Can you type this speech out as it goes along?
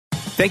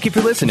Thank you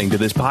for listening to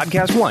this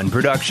Podcast One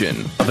production.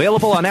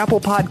 Available on Apple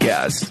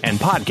Podcasts and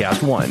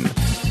Podcast One.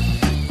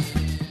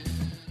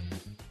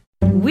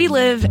 We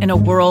live in a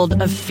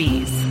world of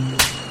fees.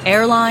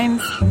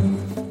 Airlines,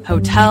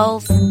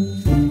 hotels,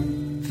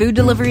 food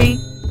delivery,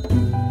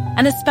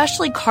 and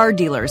especially car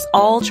dealers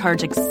all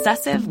charge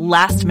excessive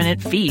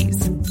last-minute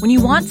fees. When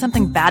you want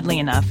something badly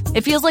enough,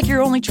 it feels like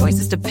your only choice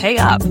is to pay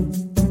up.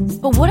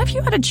 But what if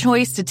you had a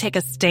choice to take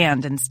a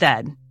stand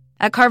instead?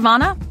 At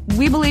Carvana,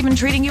 we believe in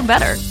treating you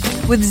better.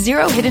 With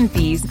zero hidden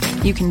fees,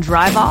 you can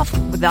drive off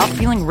without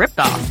feeling ripped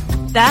off.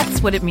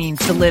 That's what it means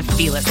to live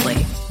fearlessly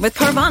with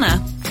Carvana.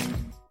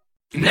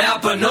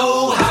 Napa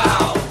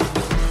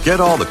know-how. Get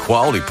all the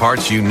quality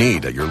parts you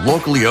need at your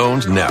locally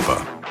owned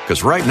Napa.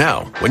 Because right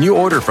now, when you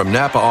order from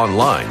Napa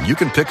online, you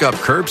can pick up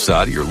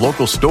curbside at your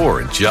local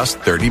store in just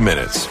 30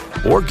 minutes.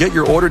 Or get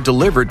your order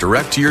delivered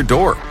direct to your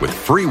door with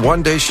free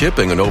one-day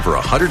shipping on over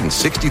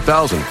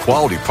 160,000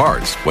 quality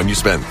parts when you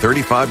spend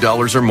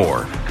 $35 or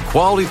more.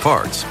 Quality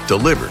parts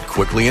delivered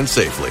quickly and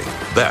safely.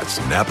 That's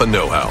Napa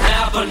know-how.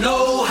 Napa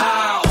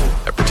know-how.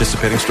 At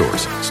participating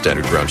stores,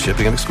 standard ground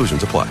shipping and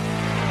exclusions apply.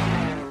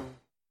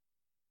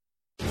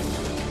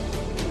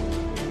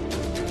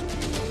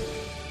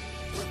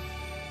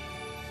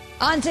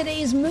 On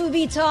today's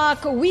Movie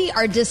Talk, we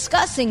are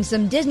discussing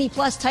some Disney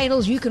Plus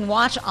titles you can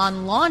watch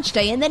on launch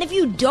day. And then if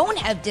you don't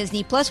have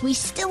Disney Plus, we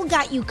still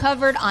got you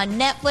covered on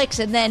Netflix.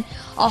 And then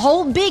a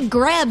whole big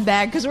grab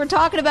bag because we're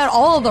talking about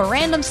all the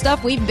random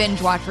stuff we've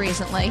binge watched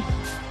recently.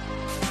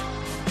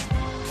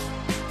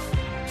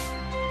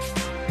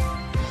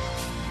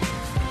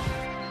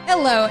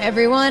 Hello,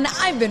 everyone.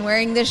 I've been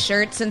wearing this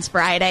shirt since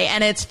Friday,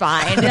 and it's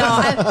fine.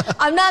 No,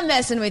 I'm not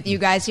messing with you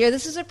guys here.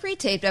 This is a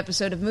pre-taped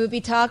episode of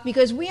Movie Talk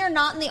because we are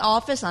not in the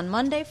office on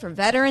Monday for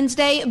Veterans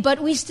Day,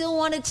 but we still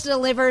wanted to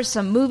deliver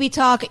some movie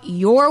talk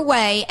your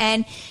way,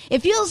 and it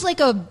feels like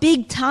a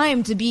big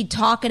time to be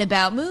talking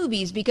about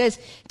movies because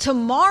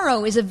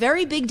tomorrow is a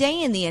very big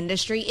day in the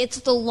industry. It's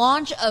the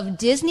launch of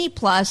Disney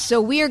Plus,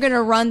 so we are going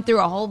to run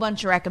through a whole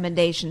bunch of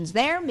recommendations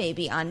there,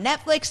 maybe on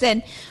Netflix,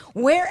 and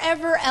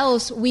wherever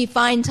else we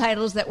find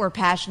titles that we're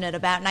passionate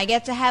about. And I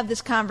get to have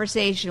this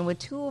conversation with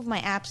two of my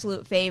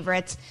absolute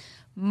favorites,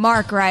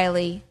 Mark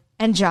Riley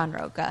and John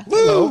Roca.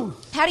 Hello.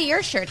 How do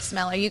your shirts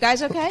smell? Are you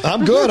guys okay?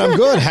 I'm good.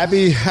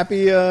 Happy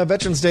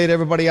Veterans Day to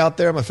everybody out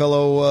there, my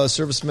fellow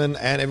servicemen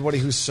and everybody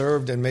who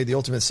served and made the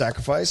ultimate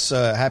sacrifice.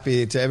 I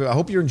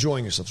hope you're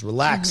enjoying yourselves.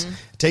 Relax. Mm-hmm.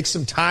 Take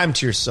some time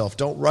to yourself.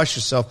 Don't rush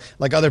yourself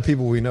like other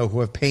people we know who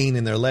have pain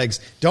in their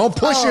legs. Don't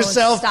push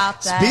yourself.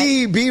 Stop that.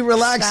 Be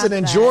relaxed Stop and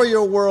enjoy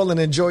your world and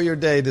enjoy your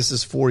day. This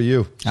is for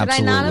you. Should I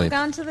not have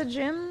gone to the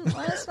gym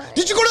last night?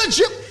 Did you go to the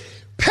gym?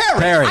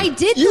 Perry. I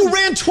did. You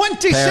ran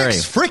 26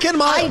 freaking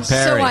miles.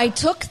 So I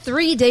took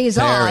 3 days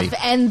off,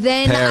 and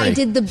then I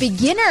did the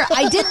beginner.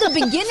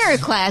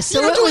 Class.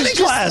 So it was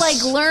just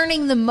like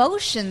learning the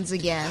motions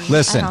again.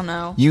 Listen, I don't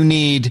know. You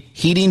need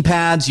heating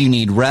pads, you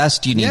need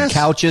rest, you need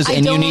couches,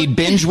 and you need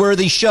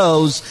binge-worthy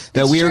shows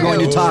that we are going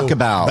to talk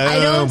about. I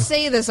don't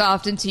say this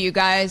often to you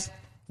guys.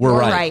 We're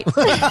right.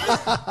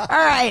 All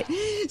right.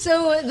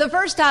 So the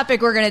first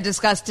topic we're going to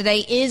discuss today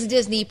is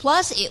Disney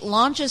Plus. It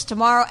launches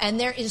tomorrow, and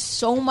there is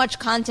so much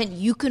content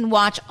you can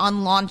watch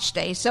on launch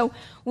day. So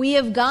we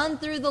have gone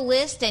through the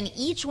list, and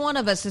each one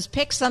of us has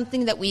picked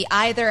something that we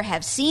either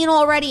have seen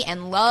already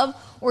and love,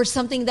 or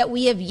something that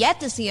we have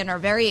yet to see and are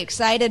very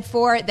excited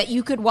for that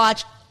you could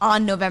watch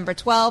on November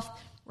 12th.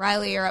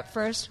 Riley, you're up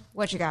first.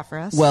 What you got for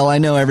us? Well, I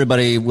know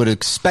everybody would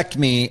expect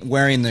me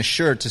wearing this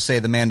shirt to say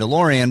The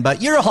Mandalorian,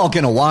 but you're all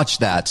going to watch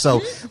that.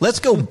 So let's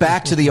go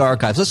back to the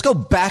archives. Let's go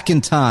back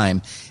in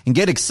time and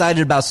get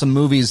excited about some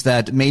movies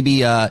that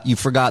maybe you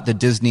forgot that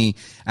Disney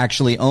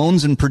actually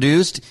owns and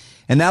produced,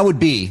 and that would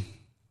be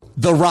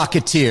The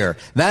Rocketeer.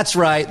 That's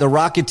right, The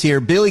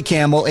Rocketeer. Billy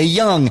Campbell, a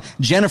young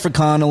Jennifer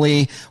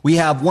Connelly. We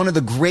have one of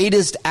the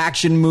greatest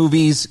action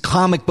movies,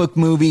 comic book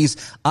movies.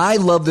 I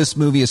love this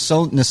movie. It's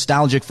so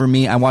nostalgic for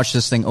me. I watch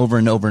this thing over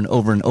and over and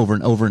over and over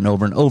and over and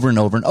over and over and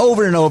over and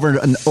over and over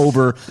and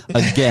over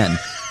again.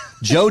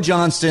 Joe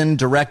Johnston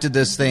directed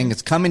this thing.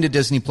 It's coming to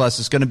Disney Plus.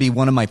 It's going to be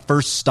one of my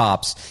first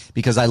stops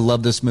because I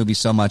love this movie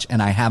so much,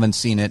 and I haven't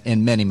seen it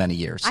in many, many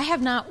years. I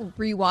have not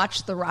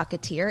rewatched The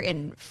Rocketeer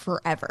in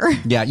forever.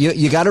 Yeah,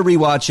 you got to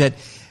rewatch it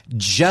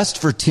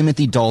just for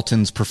Timothy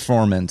Dalton's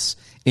performance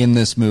in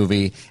this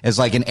movie as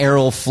like an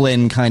Errol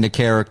Flynn kind of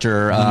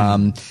character,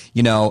 an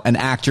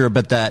actor,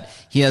 but that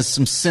he has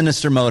some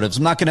sinister motives.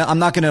 I'm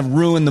not gonna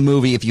ruin the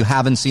movie if you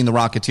haven't seen The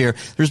Rocketeer.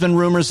 There's been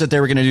rumors that they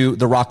were gonna do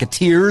The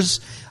Rocketeers,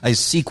 a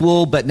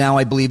sequel, but now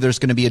I believe there's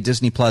gonna be a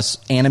Disney Plus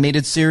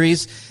animated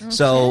series. Okay.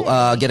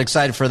 So get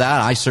excited for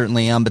that. I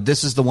certainly am, but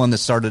this is the one that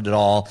started it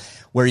all,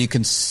 where you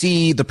can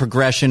see the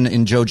progression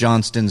in Joe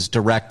Johnston's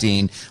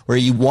directing, where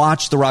you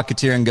watch The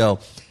Rocketeer and go,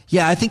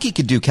 yeah, I think he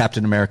could do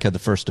Captain America, the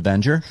First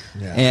Avenger.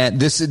 Yeah. And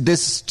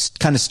this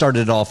kind of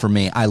started it all for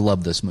me. I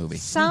love this movie.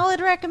 Solid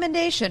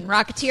recommendation.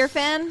 Rocketeer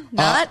fan?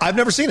 Not? I've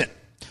never seen it.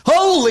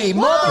 Holy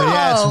mother!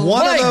 Yeah, it's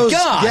one my of those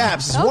God.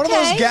 gaps. It's one of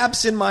those Okay.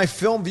 gaps in my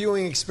film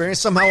viewing experience.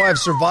 Somehow I've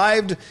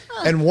survived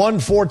and won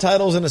 4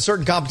 titles in a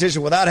certain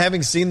competition without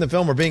having seen the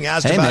film or being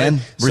asked Hey, about man,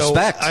 it.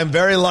 respect. So I'm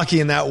very lucky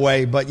in that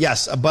way. But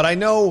yes, but I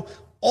know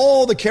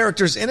all the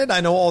characters in it. I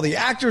know all the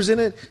actors in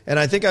it, and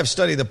I think I've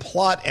studied the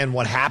plot and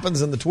what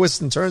happens and the twists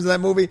and turns of that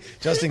movie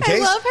just in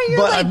case. I love how you're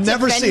but like I've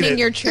never seen defending it.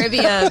 your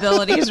trivia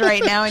abilities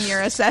right now in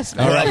your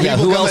assessment. All right, yeah.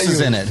 People Who come else at is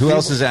you. in it? Who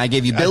else is in it? I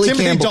gave you Billy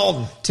Timothy Campbell.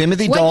 Dalton.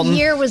 Timothy What Dalton.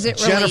 year was it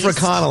released? Jennifer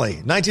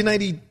Connelly,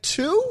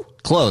 1992.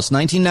 Close.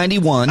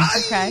 1991.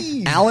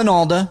 Okay. Alan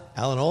Alda.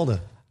 Alan Alda.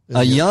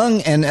 A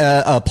young and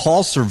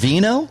Paul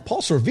Sorvino.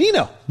 Paul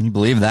Sorvino. Can you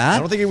believe that? I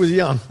don't think he was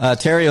young.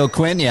 Terry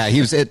O'Quinn, yeah, he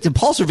was.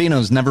 Paul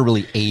Sorvino's never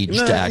really aged,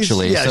 No,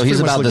 actually. he's So pretty he's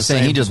much about look the the same.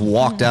 same. He just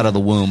walked out of the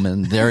womb,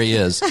 and there he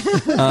is.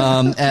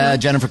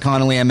 Jennifer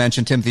Connelly, I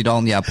mentioned. Timothy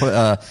Dalton, yeah.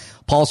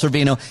 Paul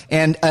Sorvino,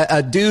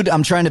 and dude,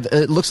 I'm trying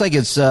to. It looks like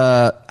it's.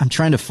 I'm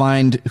trying to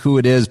find who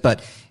it is,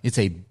 but it's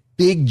a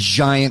big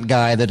giant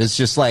guy that is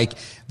just like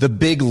the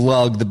big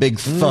lug, the big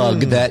thug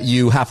that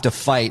you have to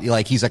fight.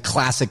 Like he's a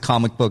classic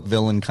comic book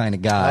villain kind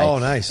of guy. Oh,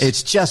 nice.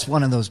 It's just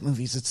one of those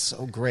movies. It's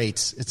so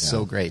great. It's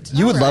so great.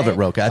 You would love it, right.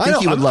 Roka. I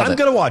think you would love it. I'm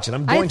going to watch it.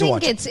 I'm going to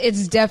watch I it. think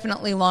it's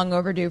definitely long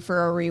overdue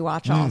for a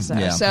rewatch also.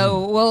 yeah.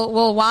 So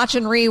we'll watch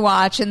and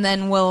rewatch, and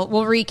then we'll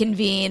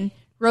reconvene.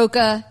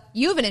 Roka,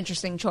 you have an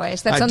interesting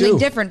choice. That's I something do.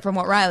 different from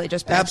what Riley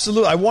just picked.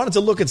 Absolutely. I wanted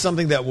to look at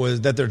something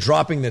that they're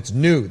dropping that's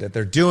new, that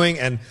they're doing.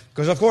 And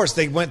because, of course,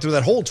 they went through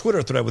that whole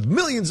Twitter thread with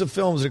millions of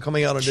films that are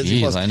coming out on Disney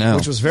Jeez, Plus, I know.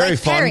 which was very like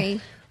fun.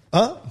 Perry.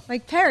 Huh?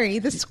 Like Perry,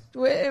 it's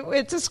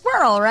a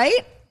squirrel,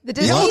 right? The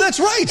Disney? Oh, that's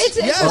right. It's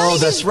Yes. funny Oh, 'cause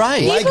that's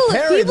right. Like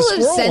Perry, people the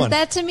have squirrel sent one.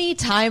 that to me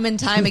time and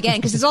time again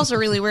because it's also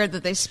really weird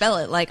that they spell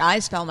it like I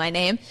spell my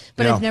name,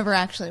 but Yeah. I've never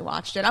actually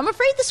watched it. I'm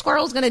afraid the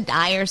squirrel's going to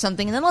die or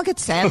something, and then I'll get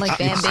sad like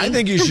Bambi. I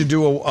think you should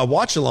do a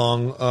watch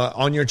along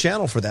on your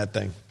channel for that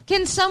thing.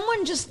 Can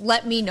someone just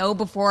let me know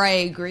before I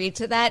agree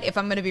to that if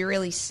I'm going to be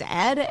really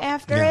sad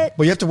after it?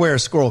 Well, you have to wear a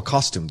squirrel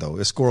costume, though,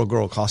 a squirrel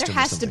girl costume. There or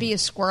has to something. be a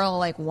squirrel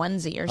like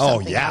onesie or Oh,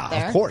 something. yeah, out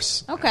there. of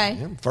course. Okay.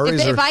 Yeah, furries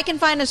if are- I can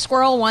find a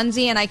squirrel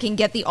onesie and I can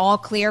get the all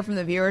clear from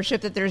the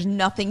viewership that there's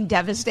nothing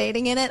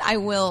devastating in it, I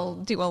will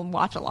do a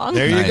watch along.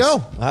 There Nice. you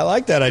go. I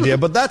like that idea.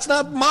 But that's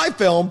not my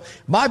film.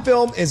 My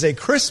film is a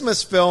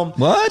Christmas film.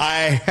 What?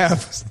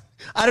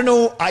 I don't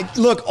know.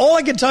 Look, all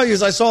I can tell you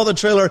is I saw the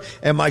trailer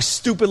and my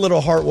stupid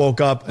little heart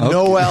woke up. Okay.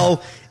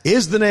 Noel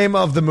is the name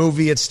of the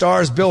movie. It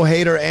stars Bill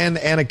Hader and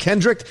Anna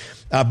Kendrick.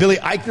 Billy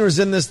Eichner's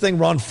in this thing,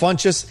 Ron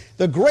Funches,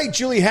 the great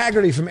Julie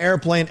Haggerty from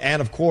Airplane,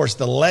 and of course,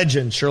 the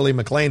legend Shirley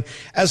MacLaine.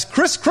 As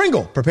Kris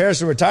Kringle prepares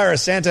to retire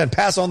as Santa and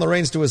pass on the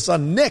reins to his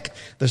son Nick,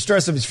 the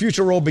stress of his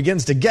future role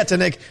begins to get to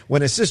Nick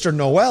when his sister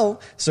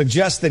Noelle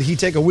suggests that he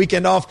take a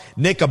weekend off.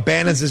 Nick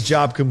abandons his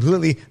job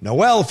completely.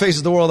 Noelle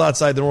faces the world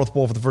outside the North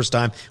Pole for the first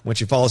time when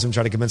she follows him,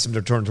 trying to convince him to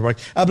return to work.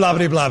 Blah, blah,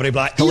 blah, blah,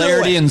 blah.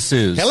 Hilarity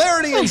ensues.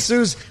 Hilarity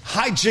ensues,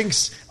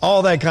 hijinks,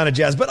 all that kind of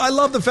jazz. But I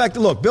love the fact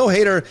that, look, Bill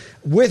Hader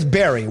with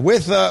Barry,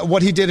 with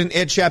what he did in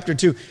It Chapter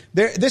 2,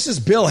 this is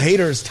Bill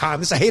Hader's time.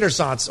 This is a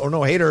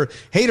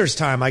Hader's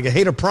time. I get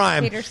Hader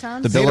Prime.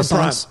 Hader-sance? The Hader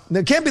Bill-a-sance? Prime.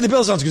 It can't be the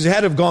Bill-a-sance because he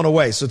had to have gone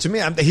away. So to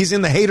me, he's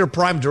in the Hader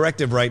Prime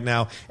directive right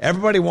now.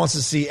 Everybody wants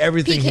to see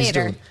everything Peak he's Hader.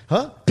 doing.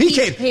 Huh? Peak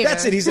Peak Hader. Hader.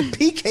 That's it. He's a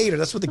peak Hader.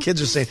 That's what the kids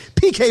are saying.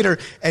 Peak Hader.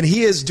 And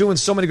he is doing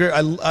so many great.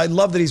 I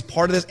love that he's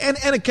part of this. And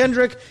Anna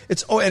Kendrick.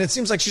 And it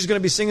seems like she's going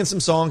to be singing some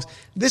songs.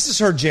 This is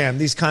her jam,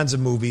 these kinds of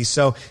movies.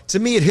 So to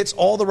me, it hits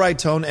all the right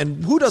tone.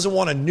 And who doesn't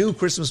want a new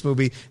Christmas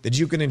movie that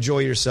you can enjoy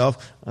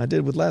yourself? I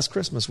did with Last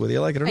Christmas, whether you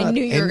like it or not. I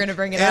knew you were going to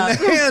bring it up.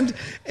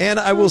 And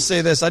I will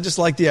say this. I just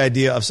like the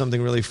idea of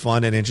something really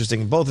fun and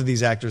interesting. Both of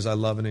these actors I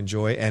love and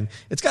enjoy. And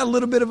it's got a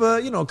little bit of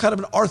a, kind of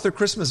an Arthur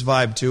Christmas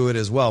vibe to it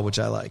as well, which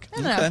I like.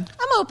 I don't know.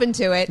 I'm open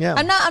to it. Yeah.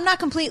 I'm not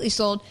completely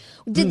sold.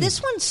 Did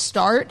this one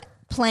start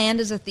planned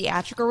as a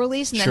theatrical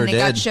release and then Sure it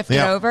got did. shifted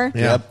Yeah. over?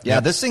 Yeah. Yeah,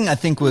 this thing I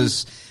think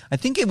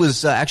it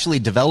was actually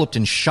developed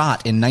and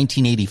shot in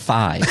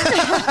 1985.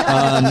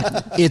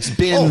 It's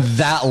been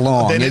that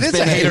long. Then it It's is a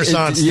been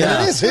Hader-sance. Then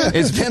Yeah, it is, yeah.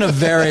 it's been a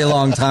very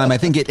long time. I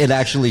think it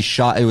actually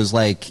shot. It was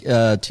like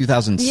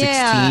 2016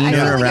 Yeah, I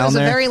feel or like it around was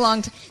there. a very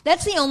long time.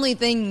 That's the only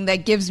thing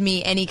that gives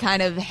me any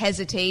kind of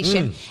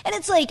hesitation. And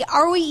it's like,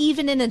 are we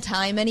even in a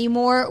time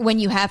anymore when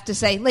you have to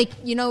say, like,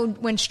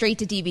 when straight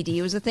to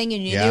DVD was a thing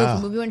and you knew Yeah. if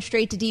a movie went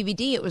straight to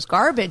DVD, it was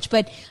garbage.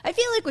 But I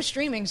feel like with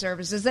streaming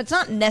services, that's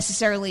not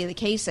necessarily the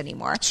case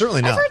anymore.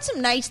 Certainly not. I've heard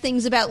some nice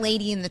things about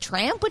Lady and the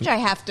Tramp, which I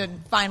have to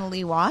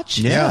finally watch.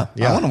 Yeah,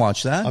 I want to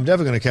watch that. I'm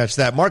definitely going to catch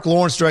that. Mark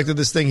Lawrence directed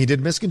this thing. He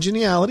did Miss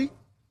Congeniality.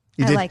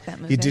 I like that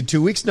movie. He did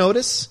 2 Weeks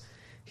Notice.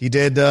 He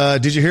did,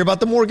 did you hear about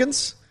the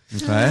Morgans?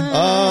 Okay.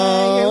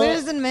 You're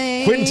losing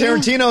me. Quentin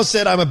Tarantino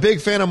said, I'm a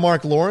big fan of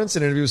Mark Lawrence.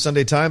 In an interview with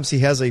Sunday Times, he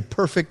has a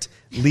perfect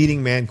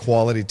leading man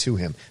quality to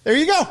him. There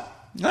you go.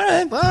 All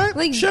right. All right.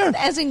 Like, Sure.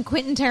 as in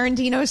Quentin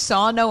Tarantino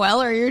saw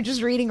Noelle, or you're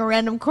just reading a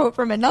random quote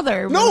from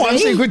another No, movie? I'm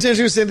saying Quentin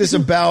Tarantino said this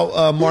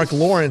about Mark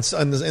Lawrence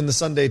in the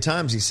Sunday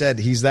Times. He said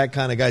he's that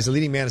kind of guy. He's a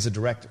leading man as a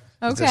director.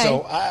 Okay.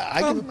 So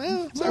I can.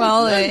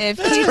 Well, if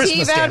TT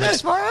Christmas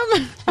vouches for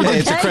him, Yeah,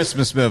 it's a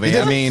Christmas movie.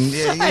 I mean,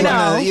 I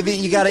know.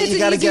 you got It's an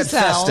to easy get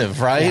sell. festive,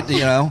 right?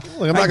 You know,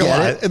 Look, I'm not gonna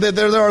lie.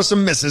 There are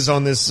some misses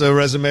on this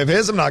resume of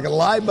his. I'm not gonna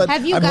lie, but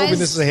I'm hoping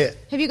this is a hit.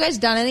 Have you guys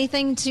done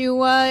anything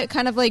to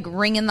kind of like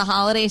ring in the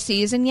holiday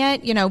season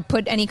yet? You know,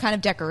 put any kind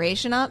of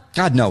decoration up?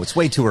 God, no, it's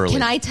way too early.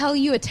 Can I tell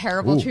you a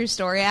terrible true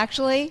story,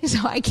 actually? So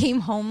I came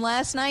home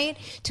last night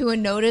to a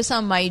notice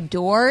on my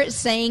door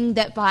saying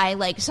that by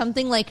like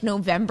something like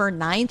November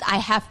 9th, I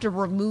have to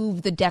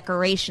remove the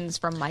decorations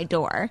from my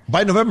door.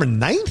 By November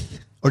 9th?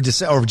 Or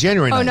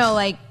January 9th? Oh, no,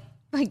 like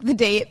the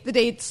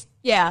dates.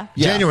 Yeah.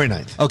 January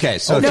 9th. Okay,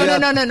 so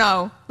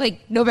No.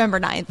 Like November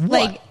 9th.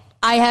 Like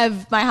I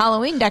have my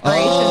Halloween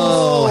decorations.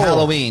 Oh,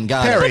 Halloween.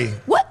 Got Perry.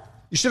 it. What?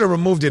 You should have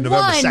removed it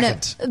November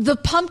 2nd. The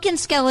pumpkin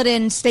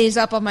skeleton stays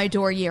up on my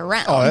door year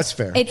round. Oh, that's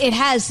fair. It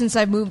has since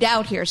I've moved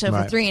out here, so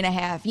Right. for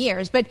 3.5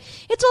 years. But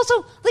it's also,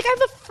 like, I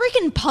have a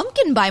freaking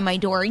pumpkin by my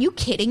door. Are you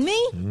kidding me?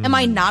 Am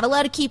I not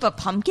allowed to keep a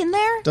pumpkin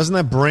there? Doesn't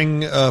that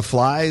bring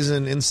flies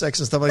and insects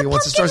and stuff like that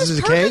once it starts to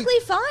Pumpkin decay? is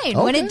perfectly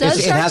fine. When Okay. it does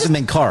It start hasn't to,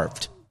 been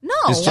carved. No,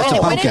 It's just a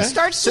when pumpkin. it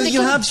starts So to you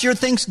become- have your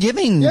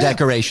Thanksgiving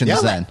decorations Yeah.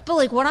 then. But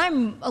like what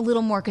I'm a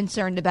little more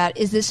concerned about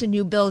is this a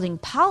new building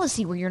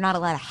policy where you're not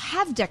allowed to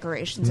have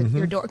decorations at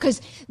your door? Because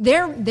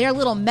their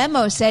little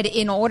memo said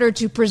in order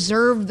to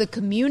preserve the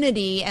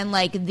community and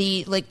like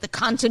the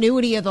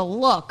continuity of the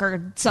look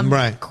or some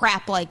Right.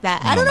 crap like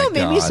that. I don't my know,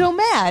 made me God. so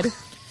mad.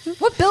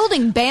 What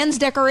building bans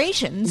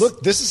decorations?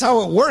 Look, this is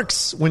how it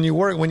works when you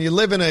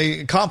live in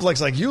a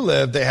complex like you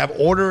live. They have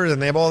order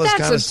and they have all this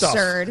That's kind of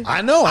absurd. stuff.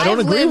 I know. I don't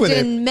I've agree lived with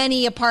in it.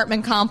 many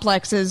apartment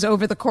complexes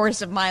over the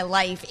course of my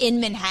life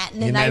in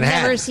Manhattan, and I've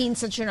Manhattan. never seen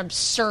such an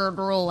absurd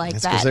rule like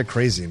That's that. 'cause they're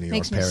crazy in New York,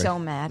 Makes me Perry. so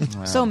mad.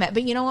 So mad.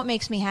 But you know what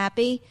makes me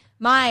happy?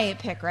 My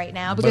pick right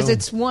now, because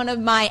it's one of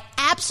my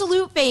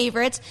absolute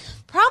favorites,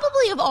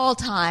 probably of all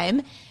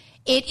time.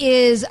 It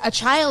is a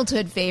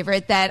childhood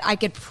favorite that I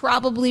could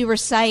probably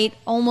recite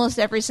almost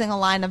every single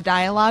line of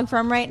dialogue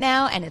from right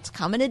now, and it's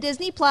coming to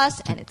Disney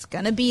Plus, and it's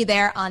going to be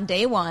there on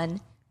day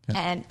one.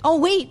 And oh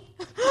wait,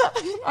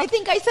 I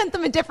think I sent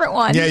them a different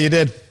one. Yeah, you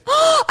did.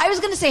 I was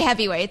going to say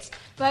Heavyweights,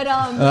 but the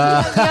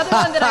other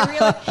one that I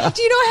really.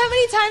 Do you know how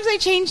many times I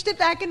changed it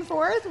back and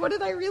forth? What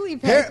did I really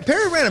pick?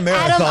 Perry ran a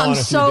marathon Adam, I'm a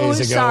few so days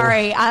ago.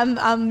 sorry. I'm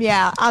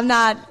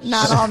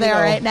not all there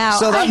right now.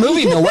 So that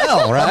movie,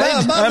 Noel,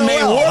 right? About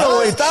Noel. what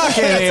are we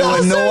talking It's here with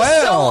also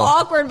Noel? so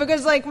awkward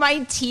because like my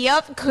tee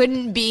up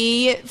couldn't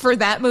be for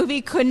that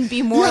movie couldn't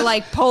be more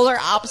like polar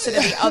opposite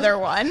of the other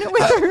one.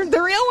 With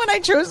the real one I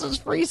chose was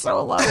Free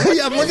Solo.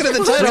 Yeah, I'm looking at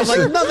the title. I'm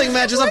like, nothing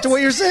matches up to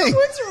what you're saying.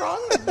 What's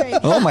wrong with me?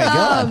 Oh my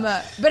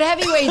God. But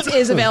Heavyweights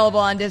is available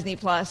on Disney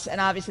Plus,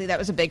 and obviously that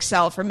was a big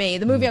sell for me.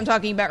 The movie I'm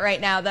talking about right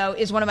now, though,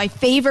 is one of my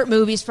favorite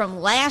movies from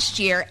last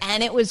year,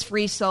 and it was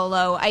Free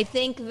Solo. I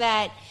think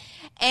that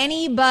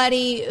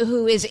anybody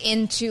who is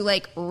into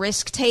like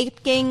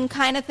risk-taking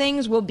kind of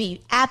things will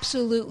be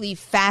absolutely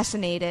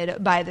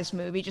fascinated by this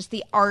movie. Just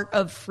the art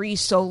of free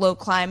solo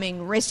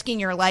climbing, risking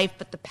your life,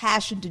 but the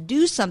passion to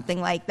do something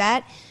like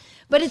that.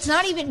 But it's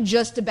not even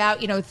just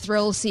about,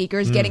 thrill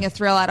seekers getting a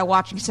thrill out of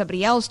watching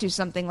somebody else do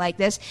something like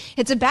this.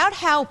 It's about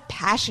how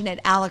passionate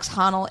Alex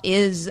Honnold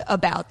is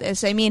about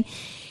this. I mean,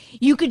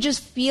 you could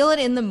just feel it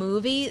in the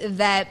movie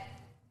that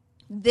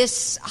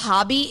this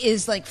hobby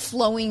is like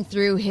flowing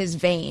through his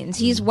veins.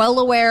 He's well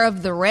aware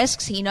of the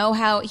risks. He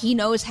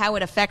knows how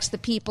it affects the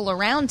people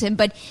around him,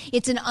 but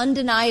it's an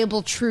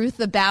undeniable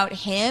truth about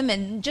him,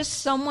 and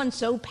just someone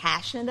so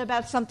passionate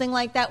about something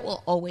like that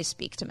will always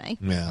speak to me.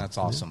 Yeah. That's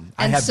awesome.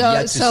 And I have so-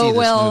 yet to so see this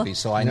will- movie,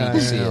 so I need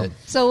to see it.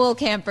 So will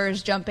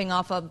campers jumping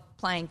off a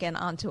plank and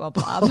onto a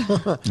blob.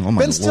 Oh my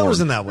Ben Stiller's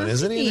Lord. in that one,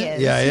 isn't he? He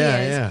is. Yeah, he yeah,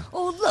 is. yeah.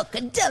 Oh, look,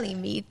 a deli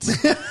meat.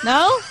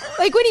 No?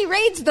 Like when he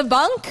raids the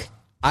bunk?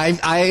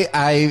 I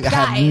have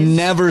Guys.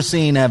 never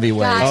seen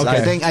Heavyweights.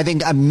 Guys. Okay. I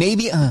think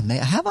maybe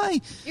have I?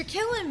 You're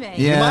killing me.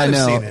 Yeah, might I have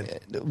know. seen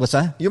it. What's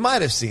that? You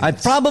might have seen I've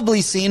it. probably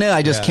seen it.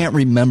 I just Yeah. can't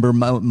remember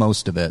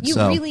most of it. You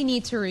so, really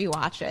need to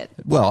rewatch it.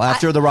 well,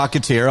 after The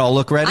Rocketeer, I'll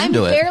look right I'm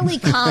into it.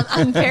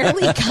 I'm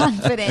fairly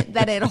confident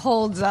that it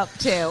holds up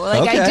too.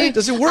 Like I Okay. do.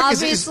 Does it work?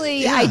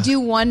 Obviously, yeah. I do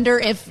wonder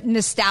if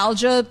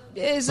nostalgia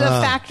is a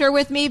factor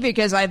with me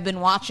because I've been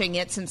watching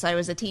it since I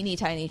was a teeny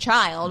tiny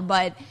child.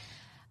 But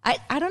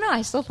I don't know.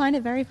 I still find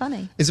it very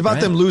funny. It's about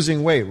them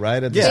losing weight,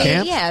 right? At this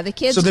camp? Yeah, the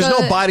kids So there's go-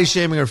 no body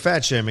shaming or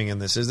fat shaming in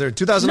this, is there?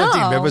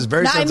 2019. It was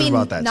very sensitive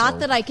about that. Not so.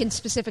 that I can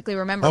specifically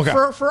remember. Okay.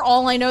 For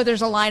all I know,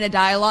 there's a line of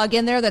dialogue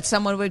in there that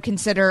someone would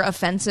consider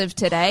offensive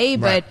today,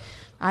 but Right.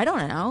 I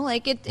don't know.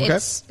 Like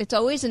it's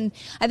always, and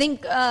I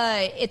think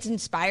it's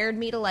inspired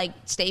me to like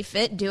stay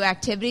fit, do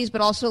activities,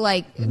 but also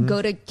like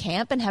go to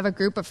camp and have a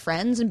group of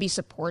friends and be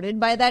supported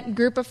by that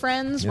group of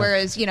friends. Yeah.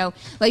 Whereas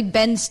like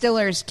Ben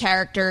Stiller's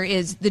character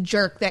is the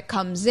jerk that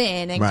comes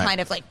in and Right. kind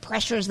of like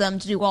pressures them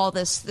to do all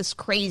this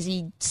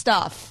crazy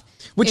stuff.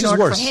 Which in is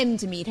order worse? for him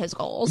to meet his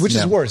goals. Which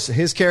is worse,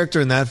 his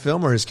character in that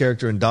film or his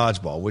character in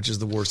Dodgeball? Which is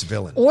the worst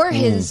villain? Or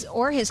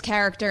his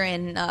character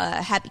in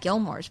Happy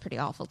Gilmore is pretty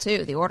awful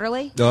too. The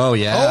orderly. Oh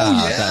yeah,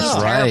 that's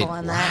He's right. terrible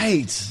in that.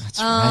 Right. That's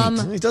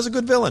right. He does a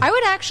good villain. I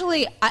would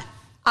actually,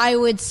 I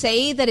would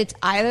say that it's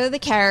either the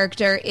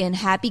character in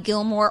Happy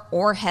Gilmore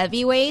or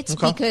Heavyweights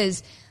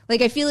because,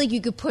 like, I feel like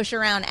you could push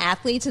around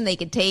athletes and they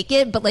could take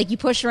it, but like you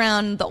push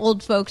around the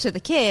old folks or the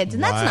kids,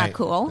 and that's not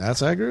cool.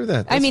 I agree with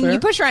that. I mean, fair. you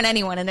push around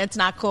anyone and it's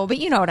not cool, but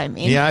you know what I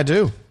mean. Yeah, I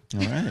do. All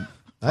right.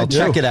 I I'll do.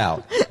 check it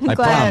out. I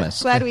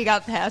promise. Glad we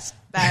got past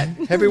that.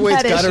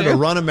 Heavyweights that got her issue. to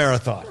run a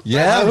marathon.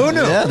 Yeah, who knew?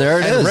 yeah, there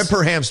it and is. rip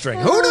her hamstring.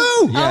 Who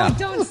knew? Yeah. Oh,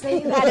 don't say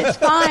that. It's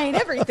fine.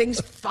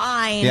 Everything's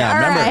fine. Yeah, All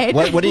remember,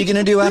 right. what are you going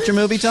to do after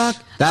movie talk?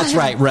 That's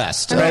right,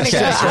 rest. I'm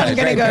Okay.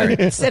 going to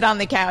go sit on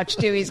the couch.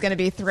 Dewey's going to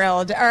be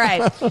thrilled. All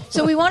right.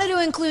 So we wanted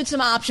to include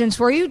some options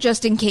for you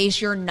just in case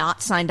you're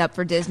not signed up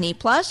for Disney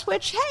Plus,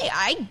 which, hey,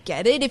 I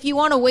get it. If you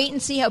want to wait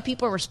and see how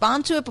people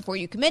respond to it before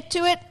you commit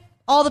to it,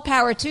 all the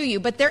power to you.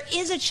 But there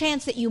is a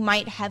chance that you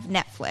might have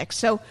Netflix.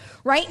 So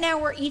right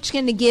now we're each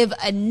going to give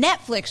a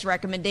Netflix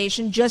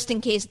recommendation just in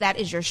case that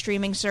is your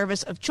streaming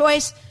service of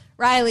choice.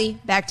 Riley,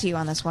 back to you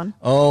on this one.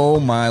 Oh,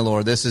 my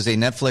Lord. This is a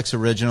Netflix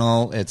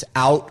original. It's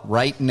out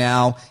right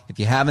now. If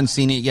you haven't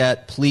seen it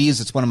yet,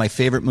 please, it's one of my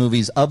favorite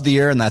movies of the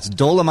year, and that's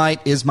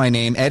Dolomite Is My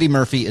Name. Eddie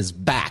Murphy is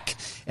back.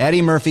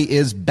 Eddie Murphy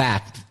is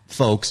back,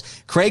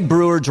 folks. Craig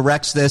Brewer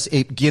directs this.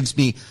 It gives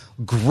me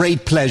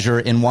great pleasure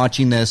in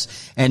watching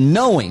this and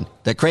knowing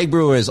that Craig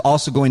Brewer is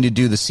also going to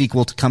do the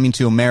sequel to Coming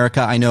to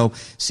America. I know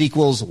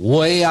sequels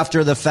way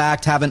after the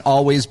fact haven't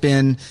always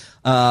been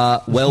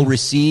well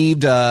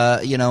received.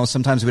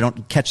 Sometimes we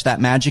don't catch that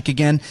magic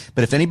again.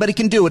 But if anybody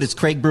can do it, it's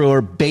Craig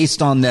Brewer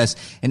based on this.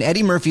 And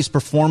Eddie Murphy's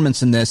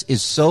performance in this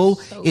is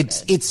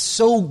it's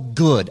so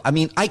good. I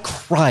mean, I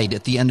cried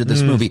at the end of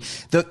this movie.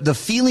 The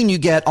feeling you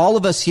get, all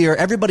of us here,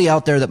 everybody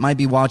out there that might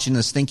be watching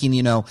this thinking,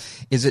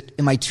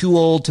 am I too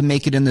old to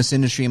make it in this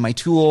industry? Am I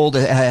too old?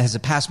 Has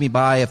it passed me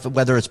by?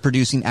 Whether it's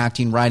producing,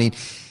 acting, writing.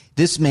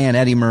 This man,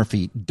 Eddie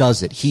Murphy,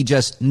 does it. He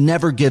just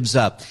never gives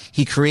up.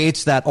 He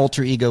creates that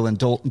alter ego in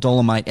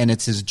Dolomite, and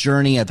it's his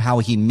journey of how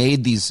he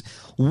made these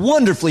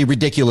wonderfully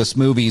ridiculous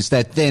movies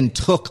that then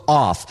took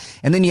off.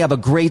 And then you have a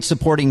great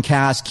supporting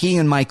cast,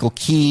 Keegan-Michael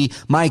Key,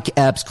 Mike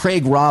Epps,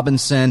 Craig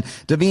Robinson,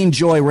 Davine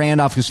Joy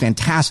Randolph, who's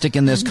fantastic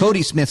in this,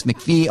 Cody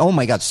Smith-McPhee. Oh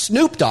my God,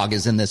 Snoop Dogg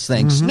is in this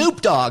thing. Snoop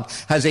Dogg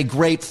has a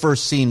great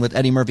first scene with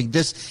Eddie Murphy.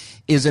 This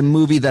is a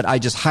movie that I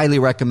just highly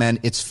recommend.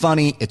 It's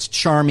funny, it's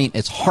charming,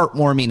 it's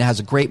heartwarming, it has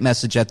a great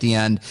message at the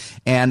end,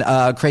 and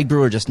Craig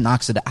Brewer just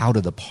knocks it out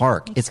of the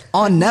park. It's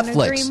on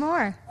Netflix. Agree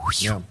more.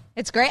 Yeah.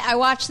 It's great. I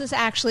watched this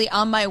actually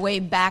on my way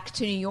back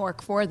to New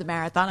York for the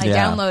marathon. I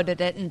Yeah. downloaded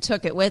it and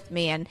took it with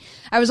me, and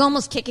I was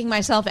almost kicking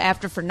myself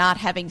after for not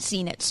having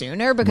seen it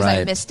sooner because I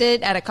Right. missed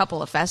it at a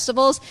couple of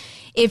festivals.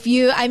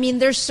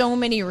 There's so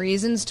many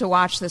reasons to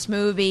watch this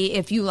movie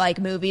if you like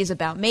movies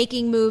about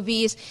making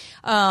movies,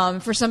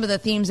 for some of the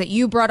themes that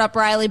you brought up,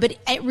 Riley, but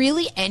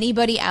really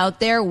anybody out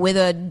there with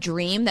a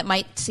dream that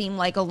might seem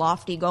like a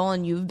lofty goal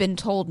and you've been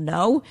told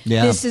no,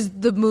 Yeah. this is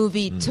the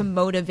movie to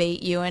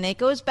motivate you. And it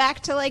goes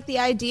back to like the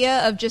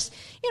idea of just,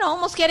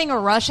 almost getting a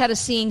rush out of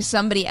seeing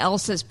somebody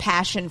else's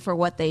passion for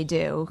what they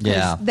do. 'Cause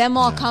Yeah. them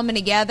all coming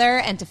together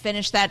and to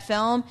finish that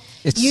film,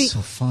 It's so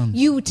fun.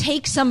 You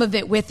take some of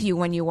it with you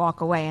when you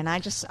walk away. And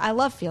I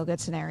love feel good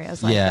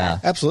scenarios like Yeah. that.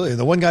 Absolutely.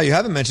 The one guy you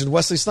haven't mentioned,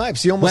 Wesley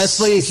Snipes.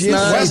 Wesley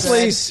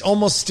Wesley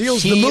almost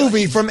steals the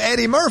movie from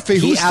Eddie Murphy.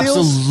 He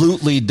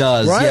absolutely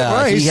does. Right, yeah,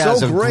 right. He He's has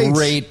so a great.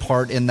 great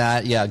part in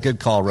that. Yeah, good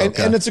call,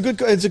 Roka. And it's a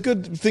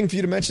good thing for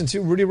you to mention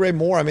too. Rudy Ray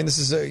Moore. I mean, this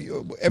is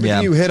everything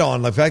Yeah. you hit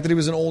on. The fact that he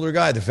was an older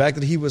guy, the fact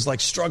that he was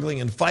like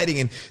struggling and fighting,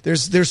 and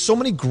there's so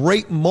many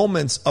great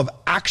moments of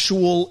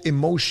actual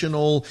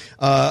emotional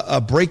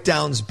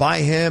breakdowns by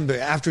him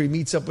after he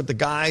meets up with the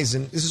guys.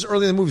 And this is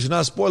early in the movie, so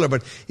not a spoiler,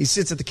 but he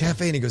sits at the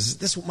cafe and he goes, "Is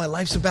this what my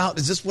life's about?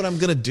 Is this what I'm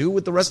going to do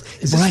with the rest?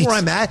 Is this Right. where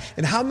I'm at?"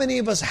 And how many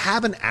of us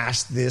haven't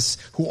asked this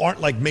who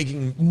aren't like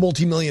making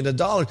multi-million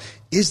dollars?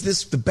 Is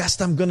this the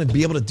best I'm going to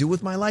be able to do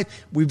with my life?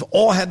 We've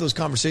all had those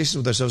conversations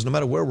with ourselves, no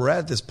matter where we're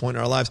at this point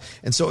in our lives.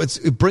 And so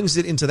it brings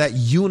it into that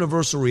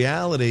universal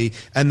reality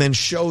and then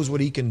shows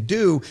what he can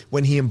do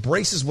when he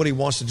embraces what he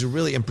wants to do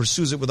really and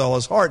pursues it with all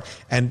his heart,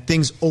 and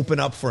things open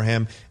up for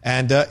him.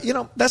 And,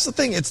 that's the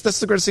thing. That's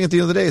the greatest thing at the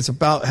end of the day. It's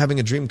about having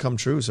a dream come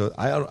true. So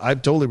I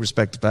totally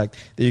respect the fact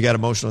that you got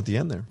emotional at the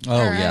end there. oh,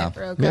 All right, yeah.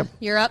 Roka, Yep.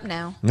 You're up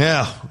now.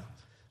 Yeah.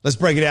 Let's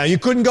break it down. You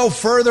couldn't go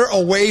further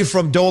away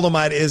from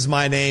Dolomite Is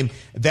My Name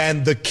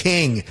than The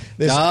King.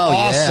 This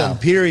awesome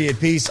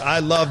period piece. I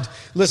loved.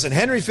 Listen,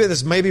 Henry V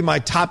is maybe my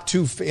top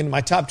two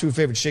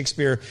favorite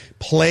Shakespeare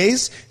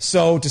plays.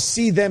 So to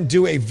see them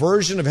do a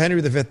version of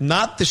Henry V,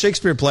 not the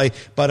Shakespeare play,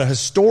 but a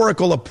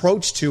historical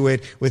approach to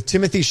it with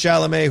Timothy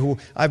Chalamet, who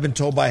I've been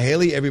told by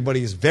Haley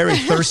everybody is very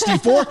thirsty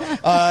for,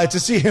 to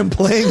see him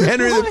playing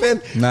Henry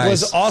V Nice.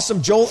 was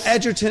awesome. Joel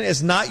Edgerton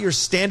is not your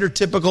standard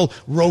typical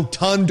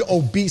rotund,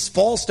 obese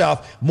Falstaff,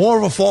 more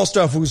of a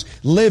Falstaff who's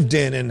lived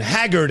in and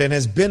haggard and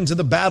has been to the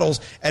the battles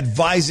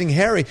advising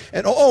Harry.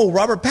 And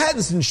Robert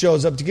Pattinson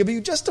shows up to give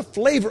you just a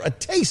flavor, a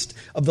taste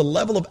of the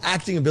level of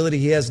acting ability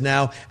he has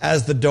now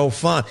as the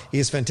Dauphin. He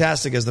is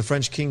fantastic as the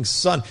French king's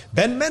son.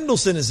 Ben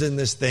Mendelsohn is in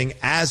this thing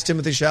as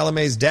Timothée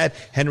Chalamet's dad,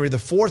 Henry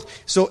IV.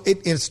 So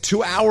it's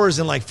 2 hours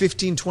and like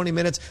 15, 20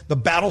 minutes. The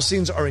battle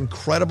scenes are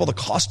incredible. The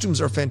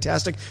costumes are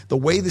fantastic. The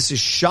way this is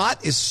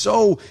shot is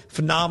so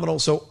phenomenal.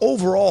 So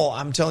overall,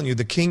 I'm telling you,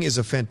 The King is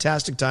a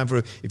fantastic time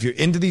for, if you're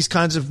into these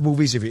kinds of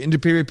movies, if you're into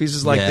period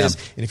pieces like this,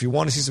 and if you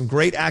want to see some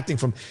great acting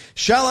from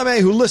Chalamet,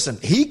 who, listen,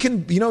 he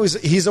can,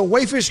 he's a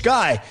wayfish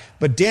guy,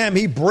 but damn,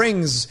 he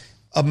brings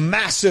a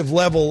massive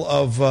level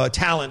of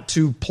talent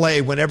to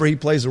play whenever he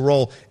plays a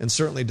role, and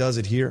certainly does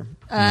it here.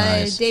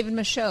 Nice. David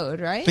Michaud,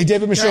 right?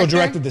 David Michaud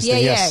directed this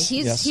thing. Yeah,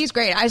 he's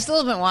great. I still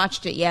haven't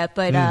watched it yet,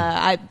 but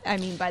I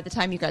mean, by the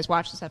time you guys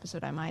watch this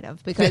episode, I might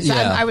have, because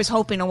I was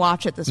hoping to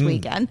watch it this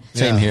weekend.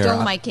 Same here.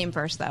 Dolomite came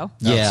first, though.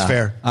 That's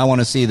fair. I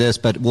want to see this,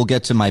 but we'll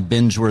get to my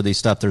binge-worthy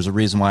stuff. There's a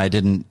reason why I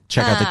didn't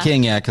check out The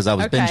King yet, because I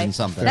was binging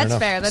something. That's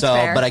fair. That's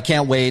fair. But I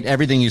can't wait.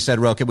 Everything you said,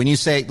 Roka, when you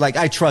say, like,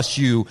 I trust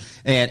you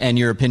and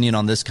your opinion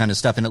on this kind of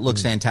stuff, and it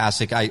looks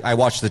fantastic. I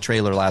watched the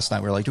trailer last night.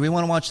 We were like, do we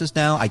want to watch this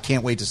now? I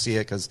can't wait to see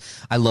it, because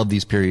I love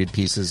these period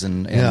pieces.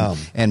 And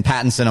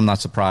Pattinson, I'm not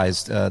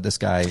surprised. This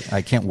guy,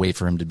 I can't wait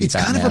for him to be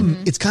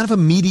Batman. It's kind of a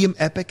medium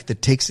epic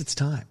that takes its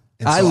time.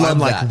 And so I love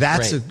that.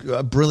 That's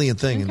a brilliant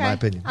thing, in my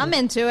opinion. I'm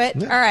into it.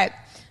 Yeah. All right.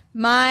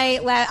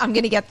 I'm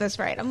going to get this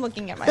right. I'm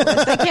looking at my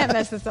list. I can't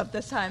mess this up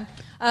this time.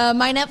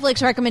 My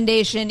Netflix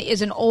recommendation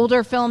is an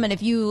older film, and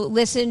if you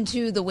listen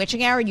to The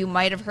Witching Hour, you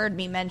might have heard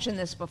me mention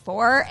this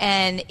before,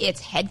 and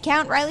it's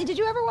Headcount. Riley, did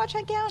you ever watch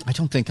Headcount? I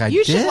don't think I did.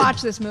 You should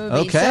watch this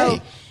movie. Okay.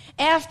 So,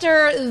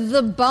 after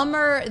the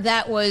bummer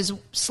that was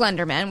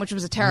Slenderman, which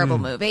was a terrible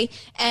movie,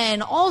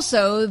 and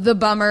also the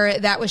bummer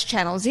that was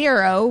Channel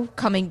Zero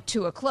coming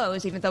to a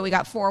close, even though we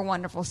got 4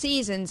 wonderful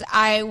seasons,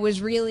 I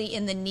was really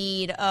in the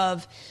need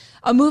of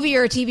a movie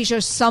or a TV show,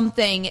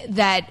 something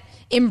that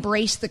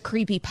embrace the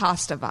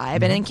creepypasta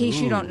vibe. And in case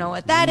you don't know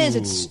what that is,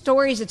 it's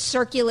stories that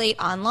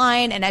circulate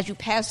online, and as you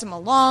pass them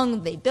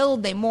along, they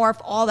build, they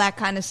morph, all that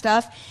kind of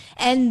stuff.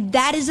 And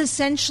that is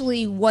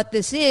essentially what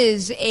this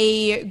is,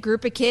 a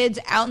group of kids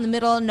out in the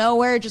middle of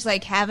nowhere just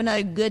like having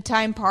a good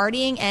time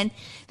partying, and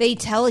they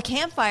tell a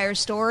campfire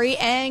story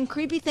and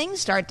creepy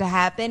things start to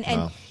happen.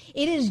 And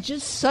it is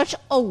just such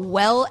a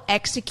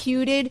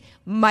well-executed,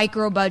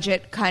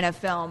 micro-budget kind of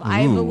film.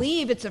 I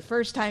believe it's a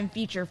first-time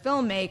feature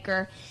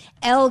filmmaker,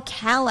 Elle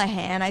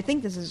Callahan. I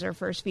think this is her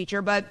first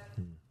feature, but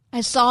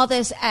I saw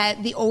this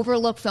at the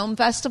Overlook Film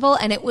Festival,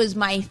 and it was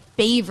my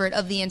favorite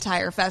of the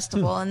entire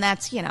festival. And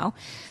that's a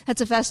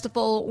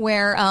festival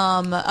where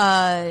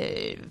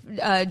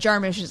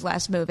Jarmusch's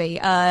last movie,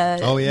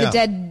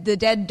 The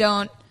Dead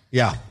Don't.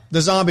 Yeah,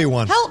 the zombie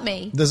one. Help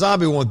me. The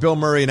zombie one with Bill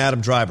Murray and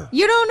Adam Driver.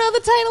 You don't know the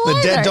title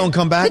either. The Dead Don't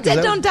Come Back? The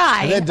Dead Don't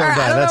Die. The Dead Don't Die.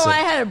 I don't know why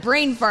I had a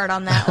brain fart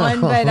on that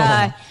one, but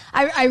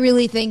I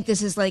really think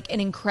this is like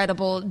an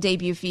incredible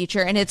debut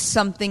feature, and it's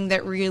something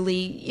that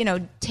really,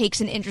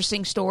 takes an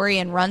interesting story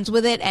and runs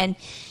with it. And,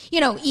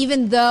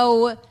 even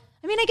though,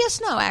 I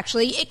guess no,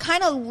 actually, it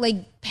kind of like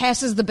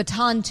passes the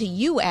baton to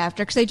you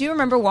after, because I do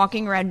remember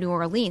walking around New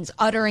Orleans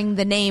uttering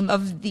the name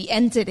of the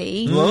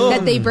entity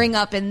that they bring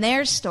up in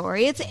their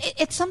story.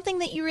 It's something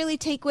that you really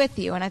take with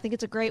you, and I think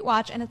it's a great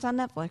watch, and it's on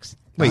Netflix.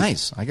 Wait,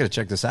 nice. I got to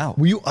check this out.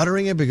 Were you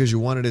uttering it because you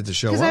wanted it to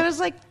show up? Because I was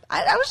like,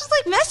 I was just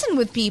like messing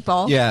with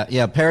people.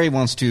 Yeah. Perry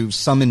wants to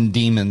summon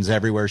demons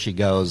everywhere she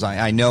goes.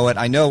 I know it.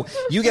 I know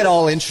you get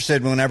all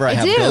interested whenever I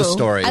have ghost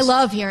stories. I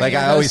love hearing Like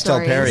your I ghost always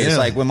stories. tell Perry, it's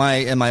like when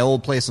in my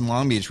old place in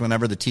Long Beach,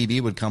 whenever the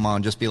TV would come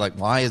on, just be like,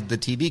 why is the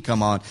TV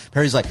come on?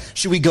 Perry's like,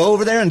 should we go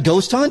over there and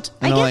ghost hunt?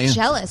 I get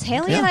jealous.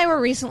 Haley and I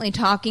were recently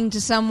talking to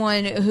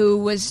someone who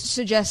was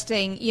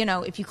suggesting,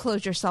 if you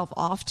close yourself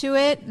off to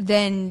it,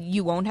 then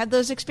you won't have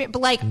those experiences.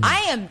 But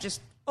I am just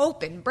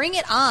open. Bring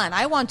it on.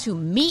 I want to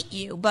meet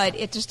you, but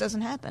it just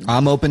doesn't happen.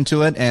 I'm open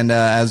to it, and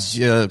as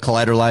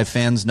Collider Live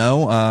fans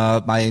know,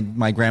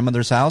 my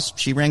grandmother's house,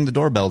 she rang the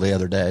doorbell the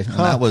other day, and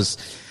that was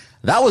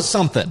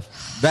something.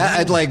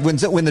 That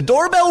when the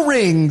doorbell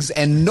rings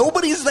and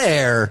nobody's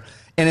there,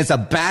 and it's a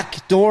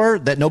back door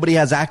that nobody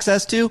has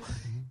access to.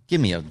 Give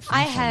me a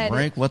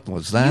break. What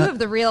was that? You have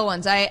the real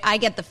ones. I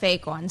get the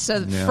fake ones.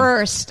 So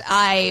first,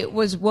 I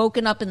was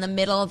woken up in the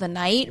middle of the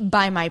night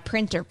by my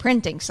printer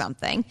printing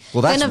something.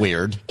 Well, that's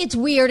weird. It's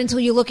weird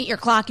until you look at your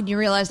clock and you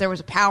realize there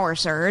was a power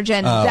surge,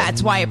 and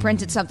that's why it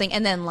printed something.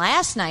 And then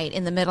last night,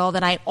 in the middle of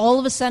the night, all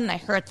of a sudden I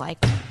heard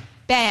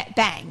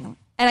bang.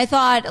 And I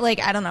thought,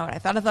 I don't know what I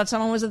thought. I thought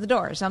someone was at the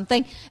door or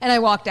something. And I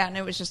walked out, and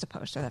it was just a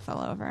poster that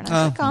fell over. And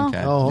I was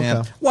okay. Okay.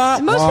 Yeah.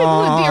 And most people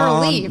would be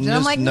relieved. And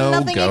I'm like, no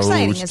nothing ghost.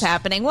 exciting is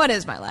happening. What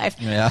is my life?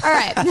 Yeah. All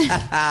right.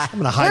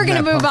 We're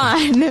going to move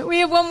on. We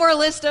have one more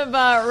list of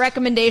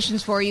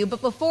recommendations for you.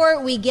 But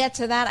before we get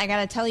to that, I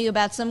got to tell you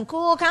about some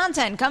cool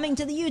content coming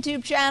to the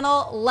YouTube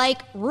channel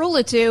like Rule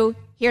of Two.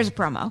 Here's a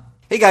promo.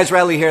 Hey guys,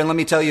 Riley here, and let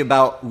me tell you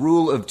about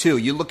Rule of Two.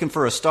 You looking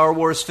for a Star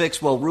Wars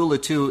fix? Well, Rule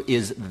of Two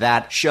is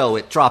that show.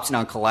 It drops in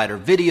on Collider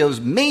Video's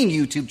main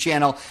YouTube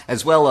channel,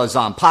 as well as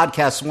on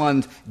Podcast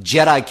One's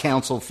Jedi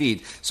Council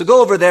feed. So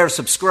go over there,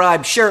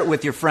 subscribe, share it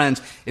with your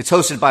friends. It's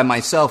hosted by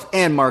myself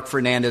and Mark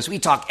Fernandez. We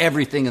talk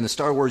everything in the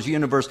Star Wars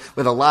universe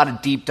with a lot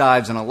of deep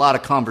dives and a lot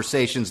of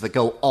conversations that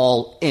go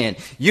all in.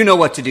 You know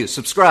what to do.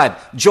 Subscribe,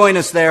 join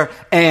us there,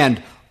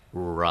 and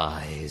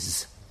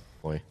rise.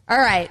 All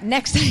right,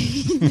 next.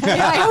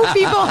 I hope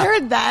people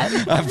heard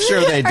that. I'm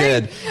sure they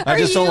did. I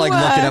just don't like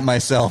looking at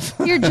myself.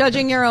 You're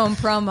judging your own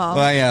promo.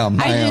 I am.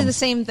 I do the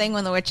same thing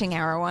when the Witching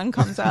Hour one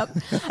comes up.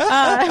 We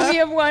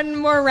have one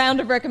more round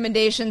of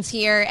recommendations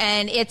here,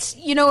 and it's,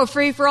 a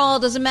free-for-all.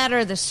 It doesn't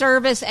matter the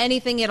service,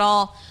 anything at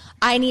all.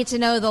 I need to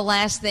know the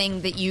last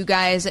thing that you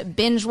guys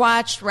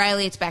binge-watched.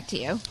 Riley, it's back to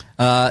you.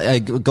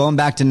 Going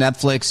back to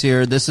Netflix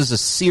here, this is a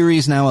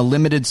series now, a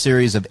limited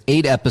series of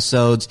 8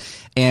 episodes,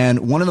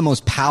 and one of the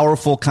most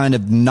powerful kind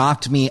of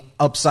knocked me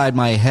upside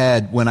my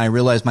head when I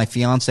realized my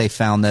fiance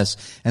found this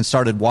and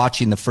started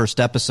watching the first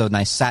episode, and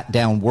I sat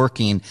down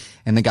working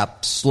and then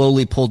got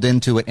slowly pulled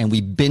into it, and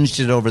we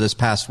binged it over this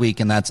past week,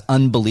 and that's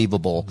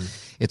unbelievable. Mm-hmm.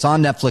 It's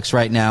on Netflix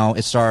right now.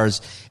 It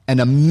stars an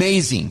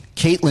amazing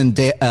Caitlin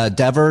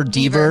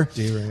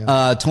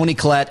Dever, Toni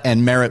Collette,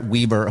 and Merritt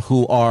Wever,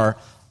 who are...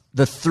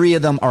 The 3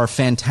 of them are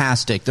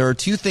fantastic. There are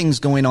 2 things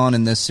going on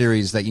in this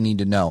series that you need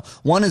to know.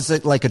 One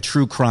is like a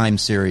true crime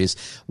series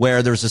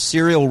where there's a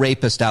serial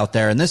rapist out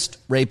there, and this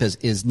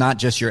rapist is not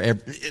just your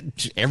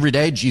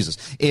everyday Jesus.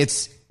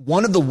 It's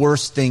one of the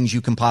worst things you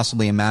can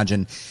possibly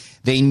imagine.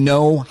 They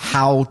know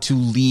how to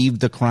leave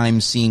the crime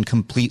scene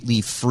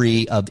completely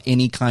free of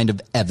any kind of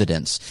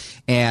evidence.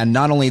 And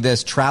not only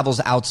this,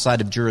 travels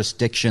outside of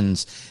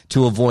jurisdictions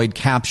to avoid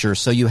capture.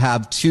 So you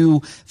have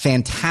 2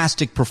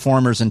 fantastic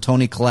performers in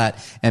Toni Collette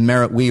and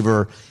Merritt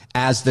Wever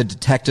as the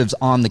detectives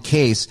on the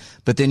case.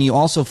 But then you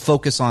also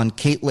focus on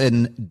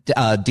Caitlin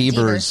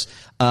Dever's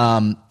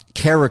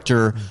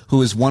character,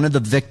 who is one of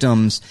the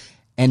victims,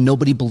 and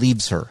nobody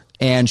believes her.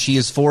 And she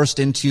is forced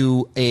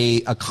into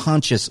a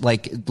conscious,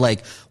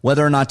 like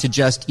whether or not to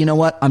just, you know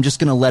what, I'm just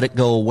going to let it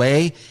go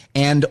away,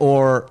 and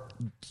or,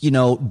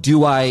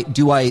 do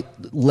I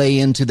lay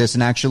into this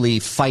and actually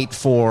fight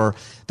for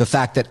the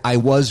fact that I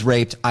was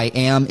raped, I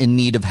am in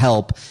need of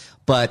help,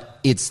 but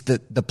it's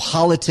the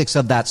politics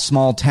of that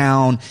small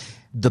town,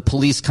 the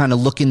police kind of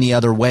looking the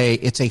other way.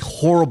 It's a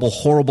horrible,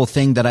 horrible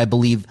thing that I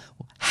believe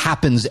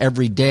happens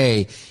every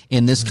day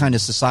in this kind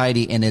of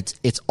society, and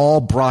it's all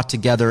brought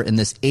together in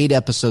this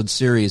 8-episode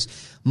series.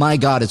 My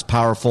God, it's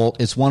powerful.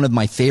 It's one of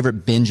my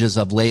favorite binges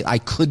of late. I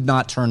could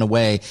not turn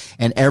away,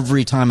 and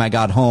every time I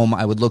got home,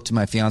 I would look to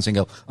my fiance and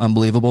go,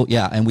 unbelievable?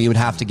 Yeah, and we would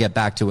have to get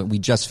back to it. We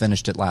just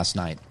finished it last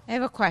night. I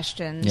have a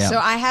question. Yeah. So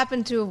I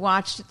happened to have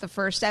watched the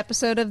first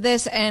episode of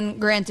this, and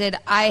granted,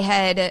 I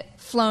had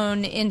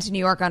flown into New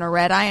York on a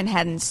red eye and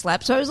hadn't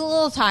slept, so I was a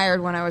little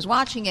tired when I was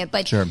watching it,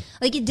 but sure.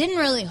 It didn't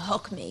really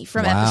hook me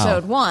from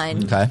episode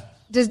 1. Okay.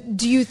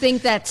 Do you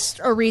think that's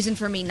a reason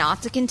for me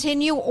not to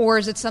continue, or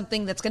is it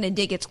something that's going to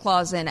dig its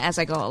claws in as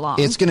I go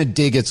along? It's going to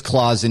dig its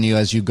claws in you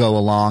as you go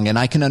along, and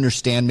I can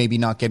understand maybe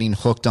not getting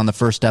hooked on the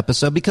first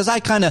episode, because I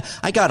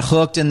got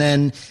hooked, and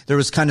then there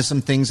was kind of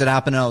some things that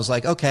happened, and I was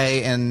like,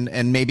 okay,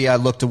 and maybe I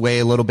looked away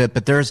a little bit,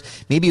 but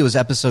maybe it was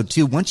episode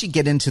 2. Once you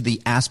get into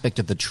the aspect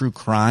of the true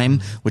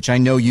crime, which I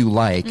know you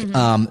like,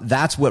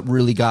 that's what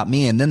really got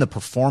me, and then the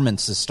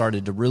performances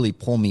started to really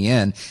pull me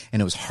in, and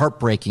it was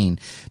heartbreaking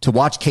to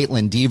watch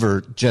Caitlin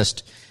Dever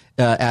just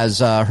as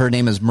her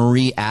name is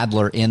Marie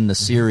Adler in the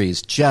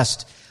series.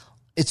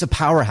 It's a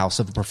powerhouse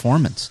of a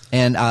performance,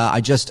 and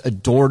I just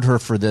adored her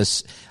for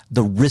this.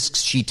 The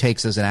risks she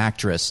takes as an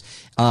actress.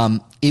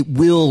 It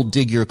will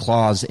dig your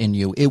claws in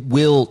you. It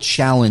will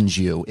challenge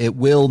you. It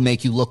will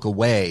make you look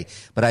away.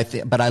 But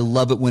I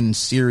love it when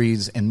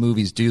series and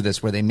movies do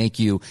this, where they make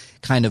you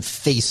kind of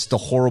face the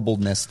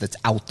horribleness that's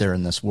out there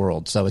in this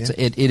world. So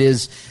it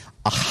is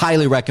a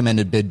highly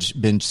recommended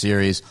binge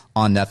series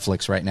on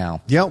Netflix right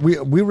now. Yeah,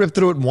 we ripped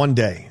through it in one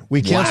day.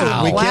 We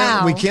canceled.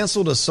 Wow. We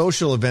canceled a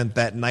social event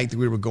that night that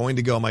we were going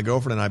to go, my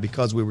girlfriend and I,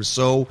 because we were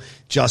so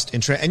just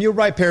entranced. And you're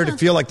right, Perry, to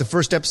feel like the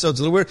first episode's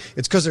a little weird.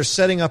 It's because they're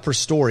setting up her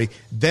story.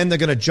 Then they're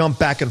going to jump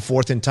back and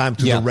forth in time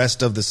to the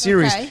rest of the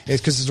series. Okay.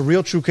 It's because it's a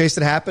real true case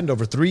that happened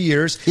over 3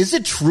 years. Is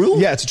it true?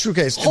 Yeah, it's a true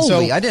case.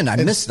 Holy, I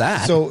missed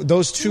that. So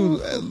those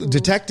 2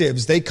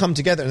 detectives, they come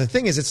together. And the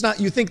thing is, it's not,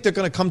 you think they're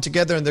going to come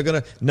together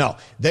and no,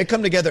 they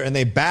come together and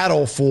they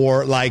battle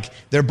for,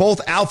 they're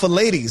both alpha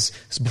ladies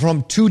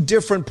from 2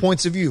 different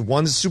points of view.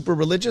 One's super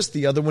religious,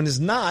 the other one is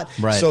not.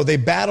 Right. So they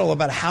battle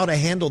about how to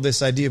handle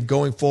this idea of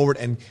going forward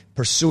and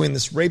pursuing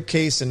this rape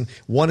case. And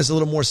one is a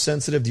little more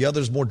sensitive, the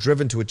other is more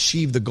driven to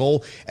achieve the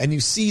goal. And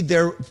you see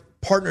their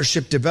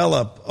partnership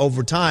develop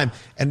over time.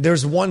 And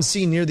there's one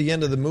scene near the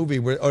end of the movie,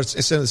 or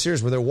it's in the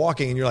series, where they're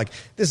walking and you're like,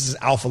 this is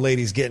alpha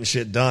ladies getting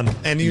shit done.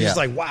 And you're just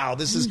like, wow,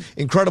 this is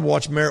incredible.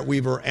 Watch Merritt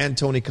Wever and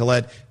Toni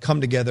Collette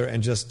come together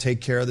and just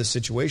take care of the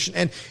situation.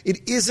 And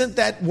it isn't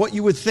that what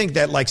you would think,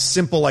 that like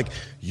simple, like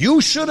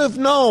you should have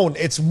known.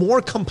 It's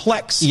more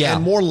complex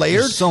and more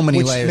layered. There's so many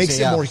which layers. Makes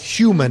it more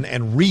human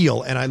and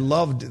real. And I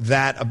loved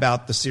that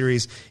about the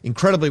series.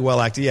 Incredibly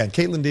well acted. Yeah, and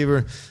Caitlin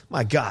Dever,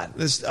 my God,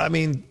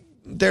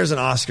 there's an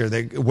Oscar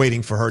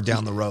waiting for her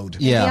down the road.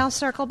 Yeah, maybe I'll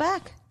circle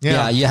back.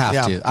 Yeah, you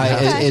have to.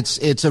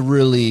 It's a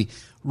really,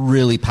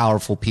 really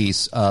powerful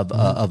piece of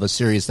a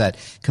series that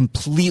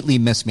completely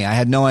missed me. I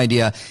had no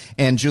idea.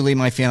 And Julie,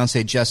 my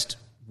fiance, just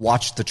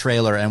watched the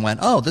trailer and went,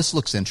 oh, this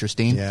looks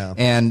interesting. Yeah.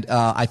 And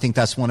I think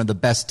that's one of the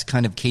best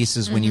kind of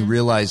cases when you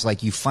realize,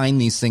 like, you find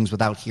these things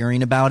without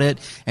hearing about it,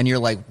 and you're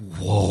like,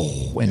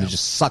 whoa, and it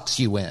just sucks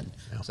you in.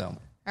 So.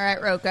 All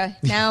right, Rocha.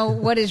 Now,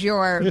 what is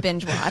your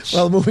binge watch?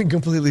 Well, moving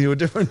completely to a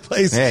different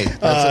place. Hey,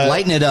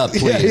 lighten it up,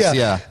 please.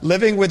 Yeah.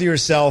 Living with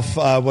Yourself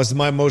was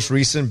my most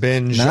recent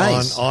binge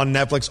on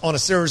Netflix, on a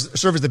service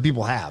that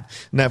people have,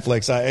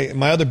 Netflix.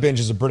 My other binge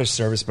is a British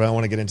service, but I don't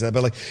want to get into that.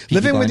 But like, Peaky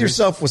Living Blinders? with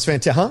Yourself was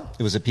fantastic. Huh?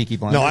 It was a Peaky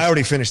Blinders? No, I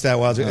already finished that.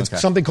 It's Okay.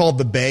 something called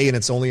The Bay, and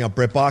it's only on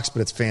BritBox,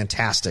 but it's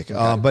fantastic.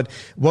 But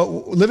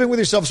Living with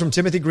Yourself is from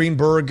Timothy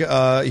Greenberg.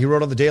 He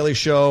wrote on The Daily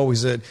Show.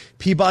 He's a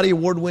Peabody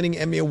Award-winning,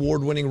 Emmy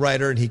Award-winning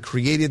writer, and he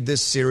created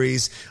this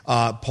series.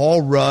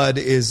 Paul Rudd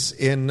is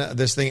in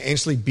this thing.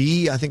 Ainsley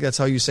B, I think that's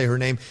how you say her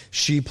name.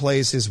 She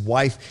plays his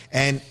wife.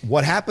 And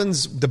what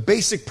happens, the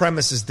basic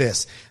premise is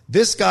this.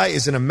 This guy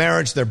is in a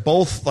marriage. They're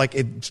both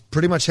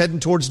pretty much heading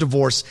towards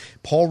divorce.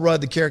 Paul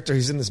Rudd, the character,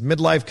 he's in this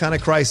midlife kind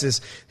of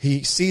crisis.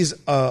 He sees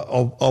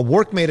a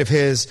workmate of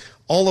his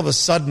all of a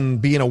sudden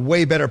be in a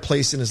way better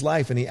place in his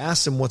life, and he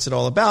asks him what's it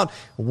all about.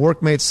 A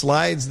workmate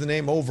slides the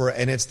name over,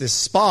 and it's this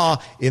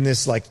spa in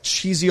this like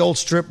cheesy old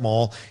strip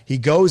mall. He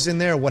goes in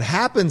there. What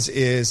happens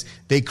is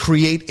they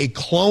create a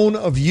clone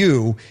of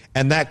you,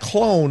 and that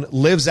clone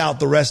lives out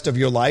the rest of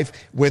your life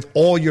with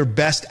all your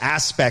best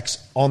aspects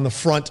on the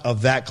front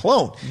of that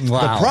clone.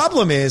 Wow. The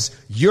problem is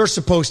you're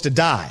supposed to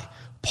die.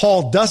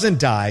 Paul doesn't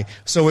die,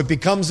 so it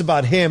becomes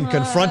about him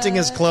confronting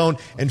his clone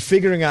and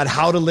figuring out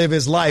how to live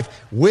his life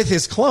with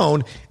his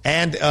clone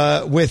and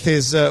with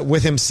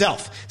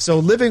himself. So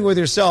living with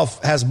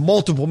yourself has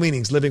multiple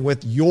meanings. Living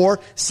with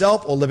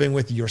yourself or living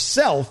with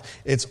yourself.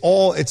 It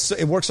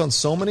works on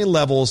so many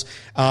levels.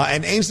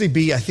 And Ainsley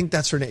B, I think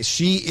that's her name.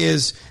 She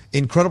is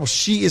incredible.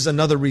 She is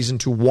another reason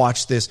to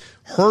watch this.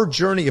 Her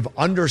journey of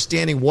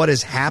understanding what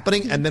is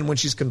happening, and then when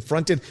she's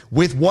confronted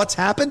with what's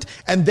happened,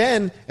 and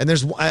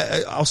there's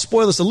I'll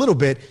spoil this a little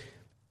bit.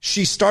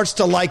 She starts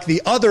to like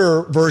the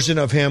other version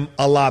of him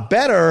a lot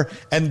better.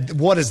 And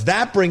what does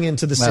that bring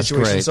into the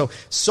situation? Great.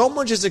 So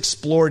much is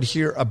explored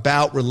here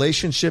about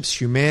relationships,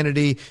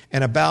 humanity,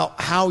 and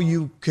about how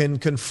you can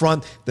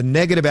confront the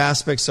negative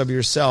aspects of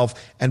yourself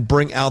and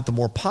bring out the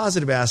more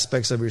positive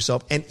aspects of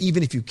yourself. And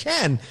even if you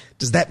can,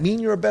 does that mean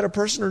you're a better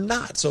person or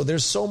not? So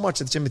there's so much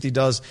that Timothy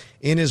does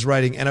in his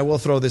writing. And I will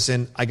throw this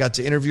in. I got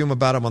to interview him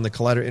about him on the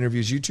Collider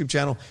Interviews YouTube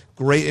channel.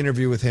 Great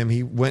interview with him.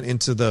 He went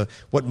into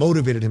what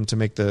motivated him to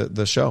make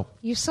the show.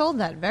 You sold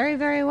that very,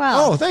 very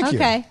well. Oh, thank you.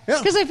 Okay. Yeah.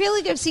 Because I feel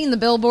like I've seen the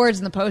billboards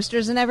and the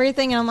posters and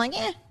everything, and I'm like,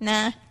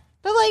 nah.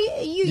 But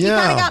like, you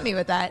kind of got me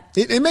with that.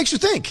 It makes you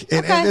think.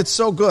 And it's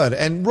so good.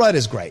 And Rudd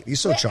is great.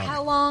 He's so charming.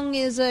 How long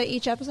is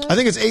each episode? I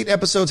think it's 8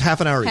 episodes,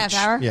 half an hour each. Half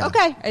hour? Yeah.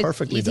 Okay.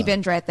 Perfectly Easy done.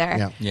 binge right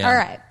there. Yeah. All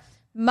right.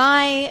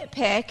 My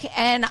pick,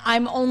 and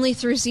I'm only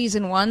through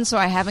season 1, so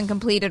I haven't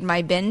completed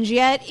my binge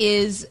yet,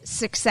 is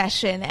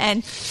Succession.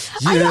 And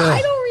I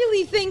don't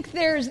really think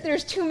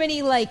there's too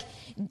many like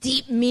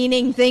deep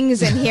meaning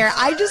things in here.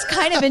 I just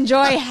kind of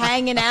enjoy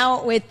hanging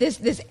out with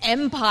this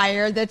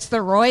empire that's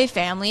the Roy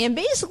family and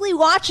basically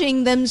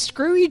watching them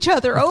screw each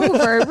other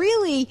over.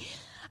 Really,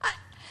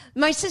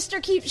 my sister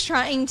keeps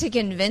trying to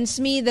convince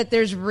me that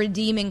there's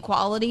redeeming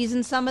qualities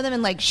in some of them,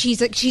 and like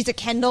she's a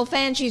Kendall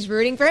fan, she's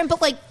rooting for him,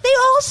 but like they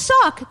all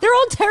suck. They're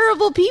all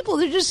terrible people.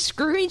 They're just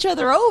screwing each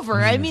other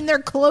over. I mean, their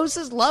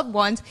closest loved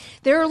ones,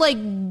 they're like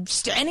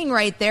standing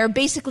right there,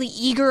 basically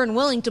eager and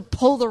willing to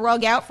pull the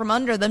rug out from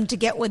under them to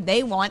get what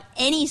they want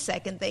any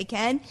second they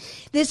can.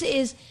 This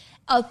is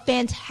a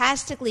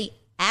fantastically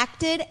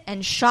acted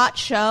and shot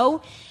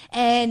show,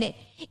 and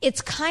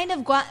it's kind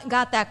of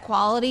got that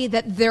quality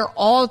that they're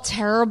all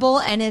terrible,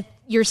 and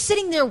you're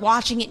sitting there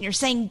watching it and you're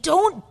saying,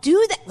 don't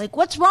do that. Like,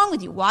 what's wrong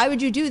with you? Why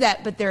would you do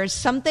that? But there is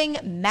something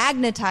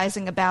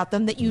magnetizing about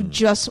them that you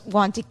just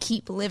want to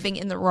keep living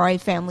in the Roy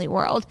family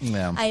world.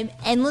 Yeah. I'm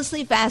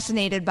endlessly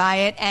fascinated by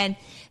it, and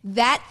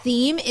that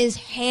theme is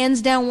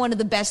hands down one of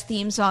the best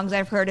theme songs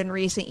I've heard in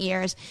recent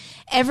years.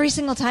 Every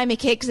single time it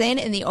kicks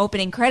in the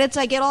opening credits,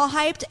 I get all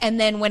hyped. And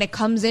then when it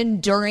comes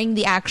in during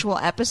the actual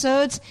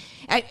episodes,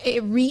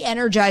 it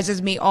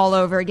re-energizes me all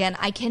over again.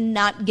 I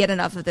cannot get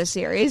enough of this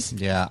series.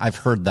 Yeah, I've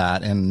heard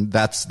that, and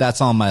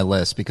that's on my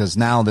list because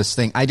now this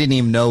thing, I didn't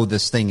even know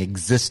this thing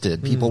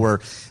existed. People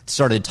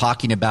started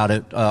talking about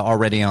it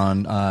already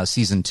on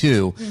season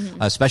 2,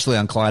 especially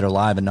on Collider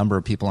Live. A number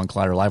of people on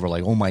Collider Live were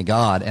like, "Oh my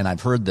god!" And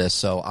I've heard this,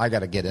 so I got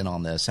to get in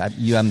on this.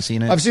 You haven't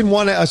seen it? I've seen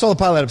one. I saw the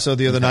pilot episode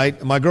the other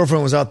night. My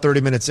girlfriend was out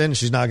 30 minutes in.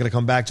 She's not going to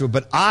come back to it,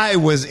 but I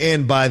was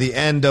in by the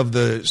end of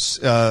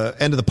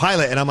the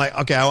pilot, and I'm like,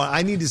 okay,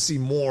 I need to see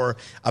more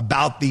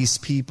about these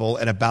people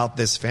and about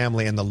this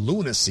family and the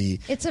lunacy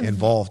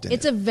involved in it.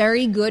 It's a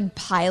very good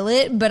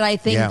pilot, but I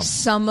think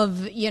some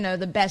of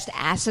the best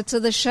assets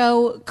of the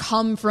show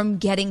come from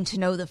getting to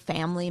know the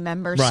family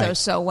members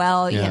so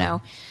well.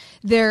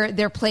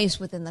 Their place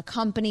within the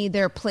company,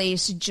 their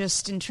place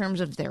just in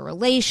terms of their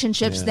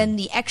relationships, then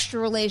the extra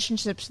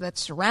relationships that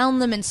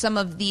surround them, and some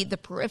of the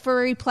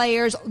periphery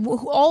players,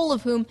 all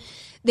of whom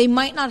they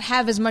might not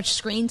have as much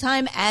screen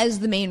time as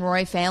the main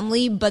Roy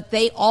family, but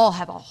they all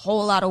have a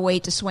whole lot of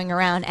weight to swing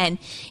around. And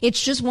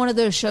it's just one of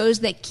those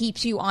shows that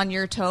keeps you on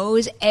your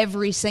toes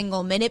every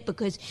single minute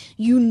because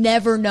you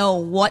never know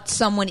what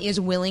someone is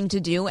willing to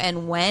do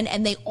and when.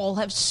 And they all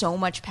have so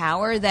much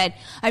power that,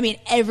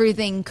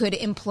 everything could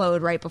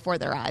implode right before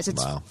their eyes.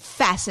 It's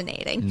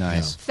fascinating.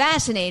 Nice.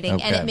 Fascinating.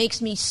 Okay. And it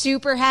makes me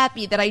super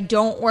happy that I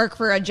don't work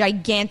for a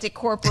gigantic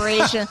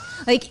corporation.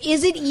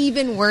 Is it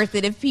even worth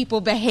it if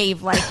people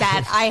behave like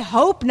that? I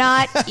hope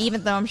not,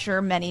 even though I'm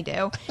sure many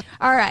do.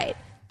 All right.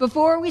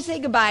 Before we say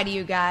goodbye to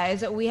you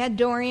guys, we had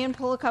Dorian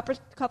pull a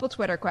couple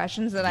Twitter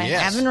questions that I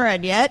haven't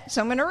read yet,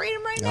 so I'm going to read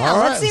them right now.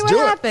 Let's see what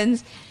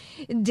happens.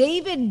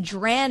 David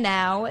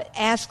Dranow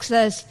asks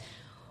us,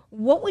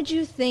 what would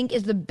you think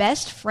is the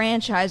best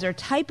franchise or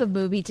type of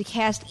movie to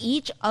cast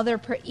each other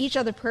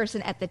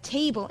person at the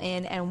table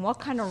in, and what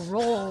kind of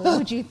role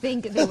would you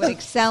think they would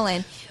excel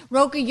in?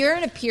 Roka, you're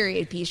in a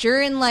period piece.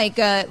 You're in like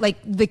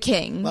The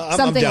King,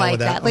 something like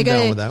that. I'm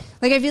down with that.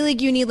 Like I feel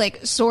like you need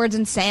like swords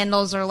and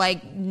sandals or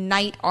like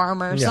knight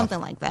armor,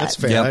 something like that. That's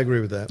fair. Yep. I agree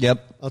with that.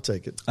 Yep. I'll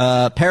take it.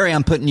 Perry,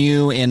 I'm putting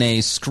you in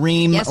a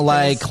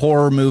Scream-like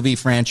horror movie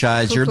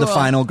franchise. Cool, You're the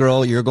final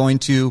girl. You're going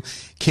to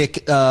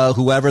kick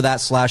whoever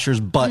that slasher's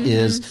butt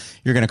is.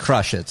 You're going to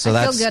crush it. So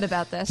I feel good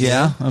about this.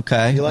 Yeah.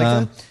 Okay. You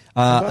like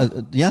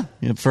that? Yeah.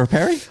 For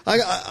Perry?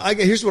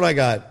 Here's what I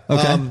got.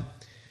 Okay.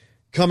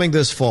 Coming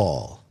this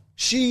fall.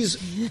 She's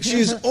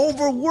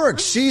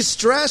overworked. She's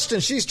stressed,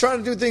 and she's trying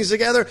to do things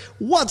together.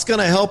 What's going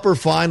to help her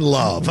find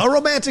love? A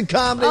romantic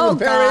comedy with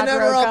Perry and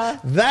Emerald.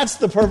 That's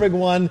the perfect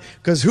one.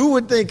 Because who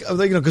would think of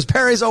because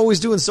Perry's always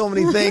doing so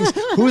many things.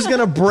 Who's going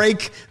to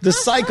break the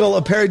cycle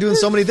of Perry doing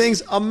so many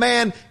things? A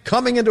man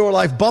coming into her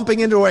life, bumping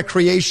into her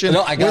creation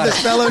with a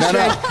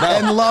fellowship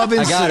and love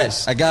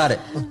ensues. I got it.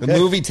 The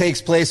movie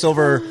takes place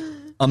over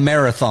a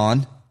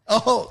marathon.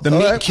 The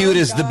meet cute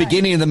is the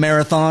beginning of the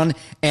marathon,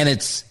 and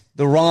it's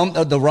the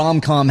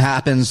rom-com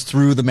happens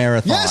through the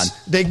marathon.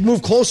 Yes, they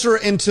move closer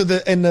into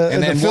the and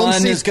then film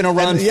one scene. is going to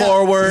run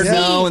forward,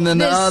 and then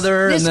the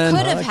other. This and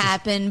then could have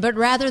happened, but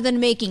rather than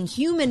making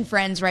human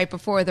friends right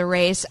before the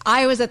race,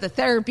 I was at the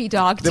therapy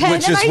dog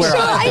tent, and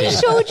I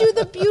showed you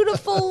the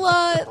beautiful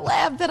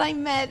lab that I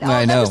met. Oh,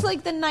 I know. That was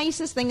like the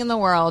nicest thing in the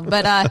world.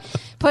 But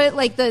put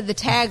like the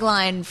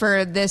tagline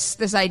for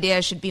this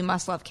idea should be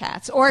 "Must Love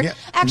Cats," or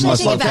actually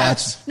Must take Love it back.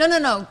 Cats.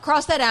 No,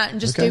 cross that out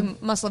and just do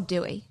 "Must Love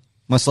Dewey."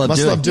 Must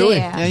love Dewey.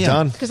 Yeah.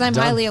 Done. Because I'm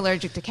highly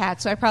allergic to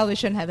cats, so I probably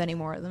shouldn't have any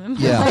more of them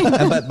in my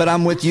life. but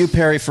I'm with you,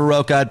 Perry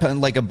Faroka. I'd put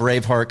like a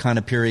Braveheart kind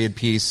of period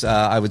piece.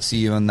 I would see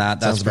you in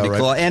that. That's pretty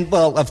cool. And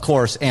of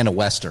course, and a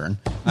Western.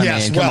 I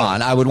mean, come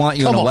on. I would want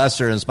you in a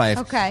Western as my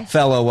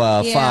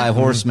fellow five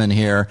horsemen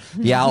here.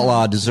 The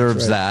Outlaw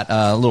deserves that.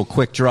 A little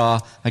quick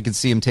draw. I could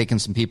see him taking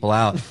some people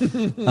out.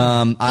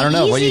 I don't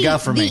know. What you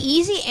got for me? The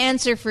easy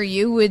answer for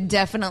you would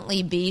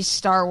definitely be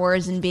Star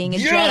Wars and being a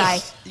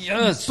Jedi.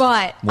 Yes.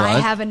 But I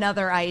have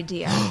another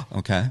idea.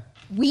 Okay.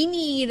 We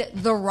need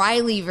the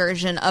Riley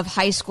version of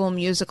High School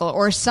Musical,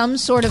 or some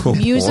sort of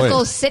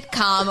musical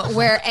sitcom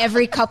where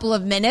every couple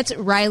of minutes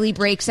Riley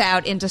breaks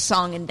out into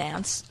song and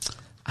dance.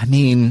 I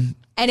mean,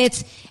 and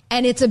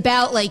it's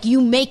about like you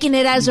making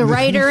it as a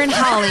writer in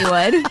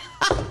Hollywood,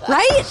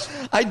 right?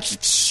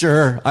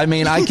 Sure. I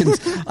mean,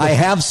 I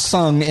have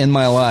sung in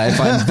my life.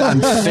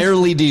 I'm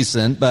fairly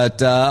decent,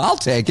 but I'll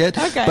take it.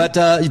 Okay. But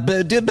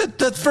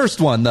the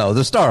first one though,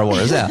 the Star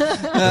Wars,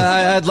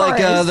 I'd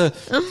like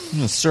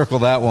circle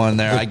that one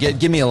there.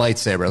 Give me a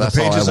lightsaber. That's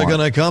all I want. The pages are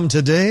gonna come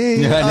today.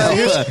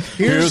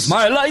 Here's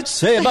my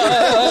lightsaber.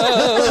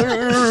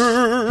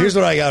 Here's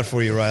what I got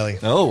for you, Riley.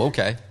 Oh,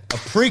 okay. A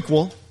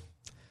prequel.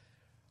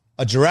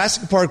 A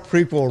Jurassic Park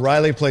prequel.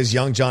 Riley plays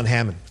young John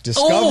Hammond,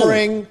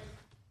 discovering.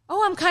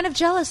 Oh, I'm kind of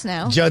jealous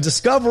now.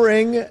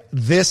 Discovering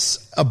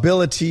this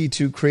ability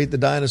to create the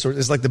dinosaurs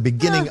is like the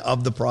beginning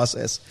of the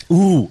process.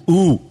 Ooh.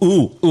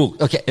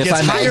 Okay, if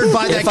Gets hired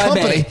by that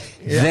company.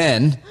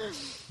 Then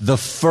the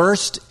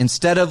first,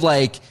 instead of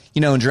like,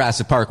 in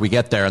Jurassic Park, we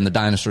get there and the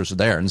dinosaurs are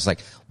there, and it's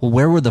like, well,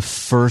 where were the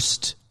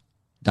first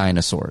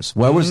dinosaurs?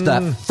 Where was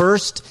that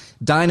first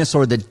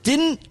dinosaur that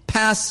didn't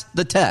pass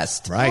the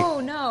test. Right. Oh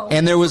no.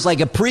 And there was like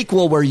a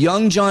prequel where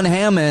young John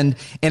Hammond,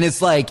 and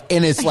it's like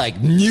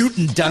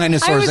mutant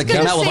dinosaurs that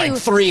come out with like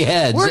 3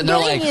 heads, we're and they're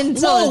like, getting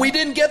into- "Whoa, we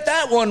didn't get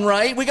that one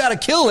right. We got to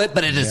kill it,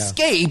 but it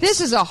escaped."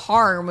 This is a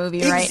horror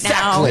movie right now.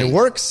 Exactly. It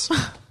works.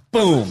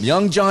 Boom.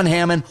 Young John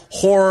Hammond,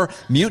 horror,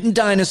 mutant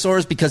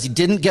dinosaurs, because he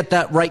didn't get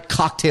that right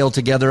cocktail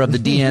together of the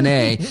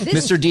DNA.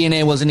 Mr.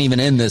 DNA wasn't even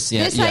in this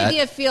yet. This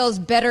idea feels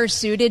better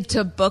suited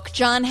to book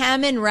John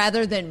Hammond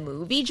rather than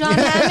movie John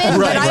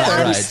Hammond, but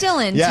I'm still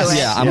into Yes. it.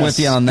 Yeah, I'm with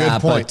you on Good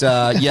that. point.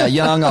 But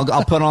Young,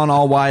 I'll put on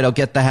all white. I'll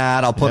get the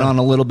hat. I'll put on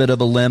a little bit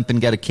of a limp and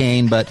get a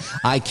cane. But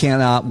I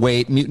cannot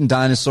wait. Mutant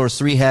dinosaurs,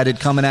 3-headed,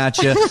 coming at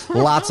you.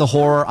 Lots of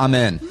horror. I'm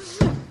in.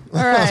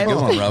 All right. Come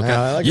on, Roka.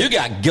 I like you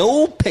got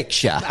Go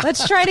Picture.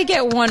 Let's try to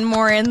get one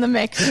more in the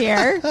mix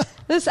here.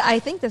 I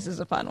think this is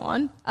a fun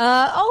one.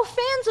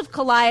 Fans of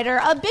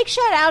Collider, a big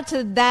shout out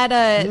to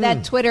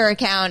that Twitter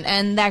account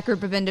and that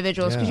group of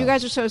individuals, because you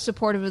guys are so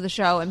supportive of the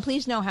show, and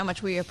please know how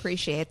much we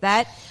appreciate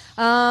that.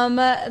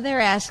 They're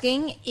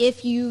asking,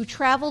 if you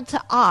traveled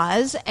to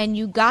Oz and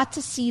you got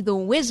to see the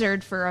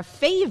wizard for a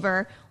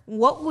favor,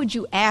 what would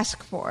you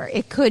ask for?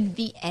 It could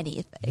be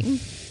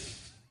anything.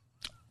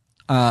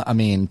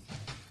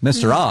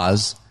 Mr.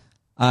 Oz,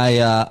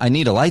 I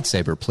need a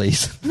lightsaber,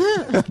 please.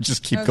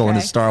 Just keep going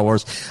to Star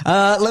Wars.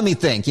 Let me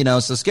think.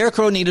 So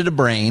Scarecrow needed a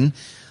brain,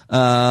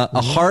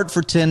 a heart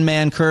for Tin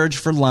Man, courage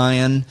for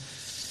Lion.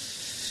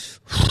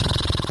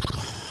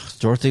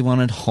 Dorothy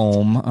wanted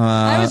home.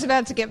 I was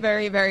about to get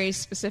very, very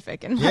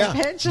specific in my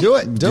pitch. Do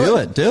it. Do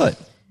it.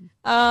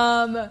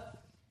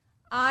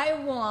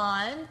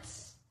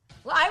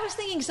 I was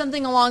thinking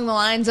something along the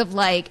lines of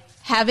like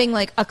having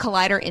like a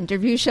Collider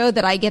interview show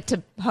that I get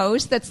to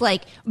host that's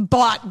like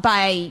bought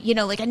by,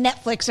 like a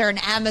Netflix or an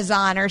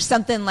Amazon or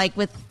something like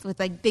with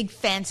like big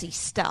fancy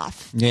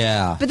stuff.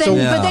 Yeah. But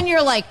then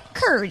you're like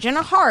courage and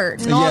a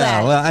heart and all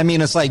that.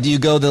 Well, it's like, do you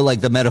go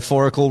the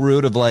metaphorical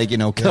route of like,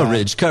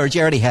 courage?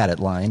 You already had it,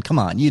 Lion. Come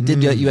on. You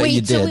did. You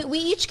did. So we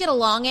each get a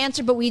long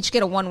answer, but we each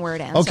get a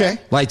 1-word answer. Okay.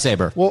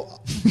 Lightsaber.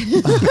 Well,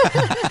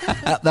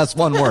 that's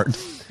 1 word.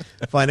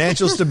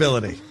 financial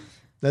stability.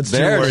 That's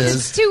there 2 words. it is.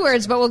 It's 2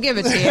 words, but we'll give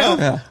it to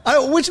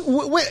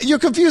you. You're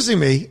confusing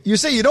me. You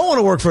say you don't want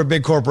to work for a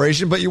big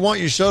corporation, but you want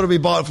your show to be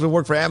bought to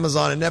work for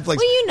Amazon and Netflix.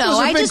 Well,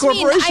 Those are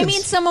big I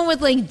mean someone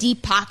with like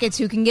deep pockets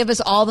who can give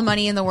us all the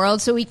money in the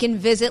world so we can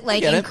visit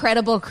like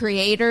incredible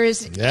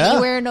creators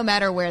anywhere, no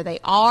matter where they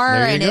are.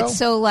 And it's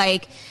so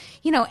like,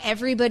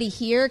 everybody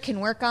here can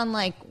work on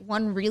like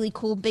one really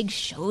cool big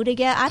show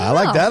together. I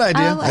like that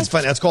idea. That's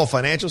fun. That's called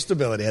financial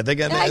stability. I think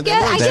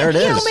there it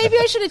is. Maybe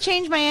I should have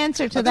changed my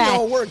answer to that. It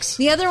all works.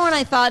 The other one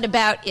I thought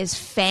about is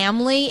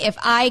family. If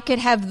I could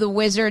have the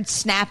wizard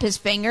snap his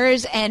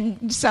fingers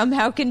and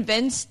somehow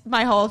convince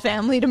my whole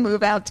family to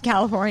move out to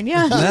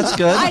California, that's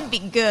good. I'd be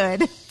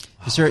good.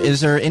 Is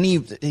there any?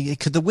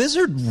 Could the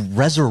wizard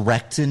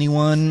resurrect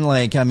anyone?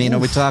 Like, are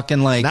we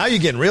talking like? Now you're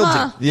getting real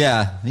deep.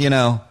 Yeah,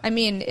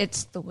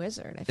 It's the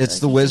wizard. It's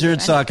the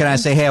wizard. So can I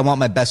say, hey, I want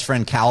my best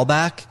friend Cal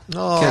back?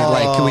 Oh.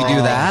 Can we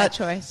do that?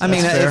 Choice.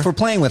 If we're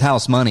playing with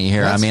house money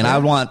here, That's fair. I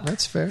want.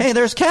 That's fair. Hey,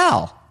 there's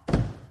Cal.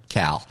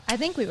 I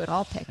think we would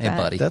all pick Hey, that.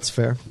 buddy. That's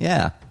fair.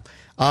 Yeah.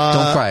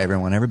 Don't cry,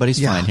 everyone. Everybody's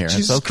fine here.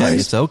 Jesus It's okay.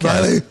 Christ, It's okay.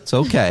 Riley. It's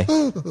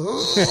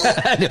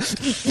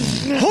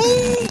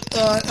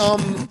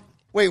okay.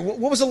 Wait, what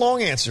was the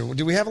long answer?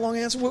 Do we have a long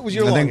answer? What was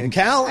your long answer?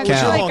 Cal? I What's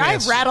your long I've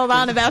answer? rattled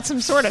on about some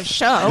sort of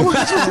show.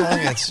 What's your long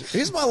answer?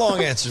 Here's my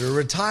long answer.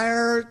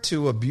 Retire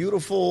to a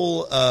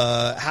beautiful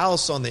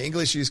house on the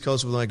English East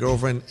Coast with my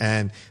girlfriend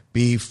and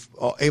be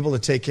able to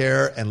take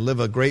care and live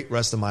a great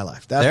rest of my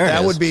life.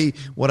 That would be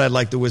what I'd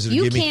like the wizard to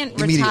You give me can't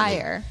immediately.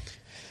 retire.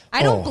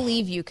 I don't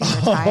believe you can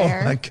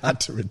retire. I got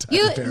to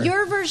retire. Barry.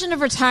 Your version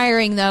of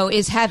retiring, though,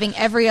 is having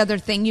every other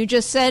thing you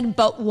just said,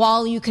 but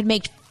while you could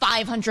make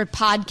 500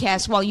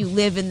 podcasts while you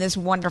live in this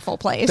wonderful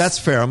place. That's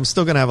fair. I'm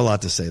still going to have a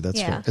lot to say. That's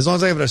fair. As long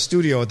as I have a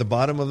studio at the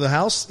bottom of the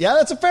house. Yeah,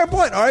 that's a fair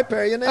point. All right,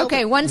 Perry, you nailed it.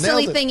 Okay, one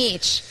silly Nailed it. thing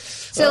each.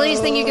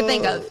 Silliest thing you can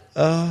think of.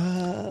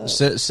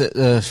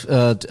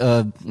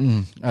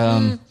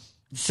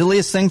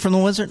 Silliest thing from the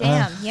wizard?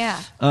 Damn,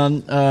 yeah.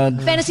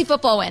 Fantasy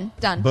football win.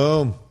 Done.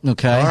 Boom.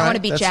 Okay. All right, I want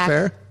to beat that's Jack.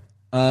 fair.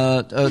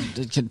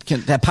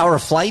 Can that power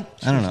of flight?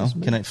 I don't know.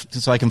 Can I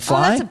so I can Oh,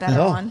 fly? that's a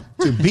better one.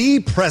 To be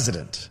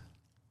president.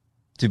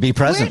 To be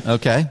present.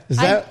 Okay.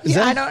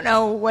 I don't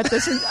know what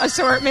this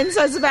assortment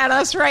says about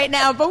us right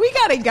now, but we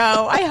got to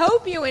go. I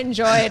hope you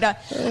enjoyed. I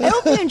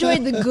hope you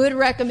enjoyed the good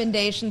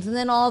recommendations and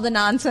then all the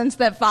nonsense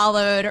that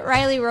followed.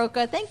 Riley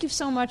Roka, thank you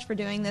so much for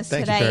doing this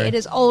Thank you, today. Perry. It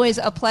is always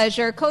a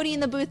pleasure. Cody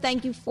in the booth,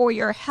 thank you for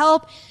your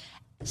help.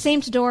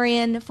 Same to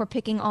Dorian for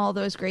picking all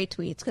those great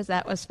tweets because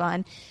that was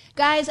fun.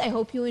 Guys, I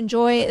hope you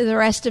enjoy the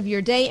rest of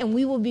your day, and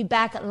we will be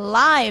back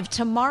live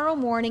tomorrow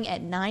morning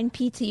at 9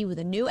 PT with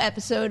a new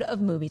episode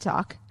of Movie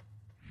Talk.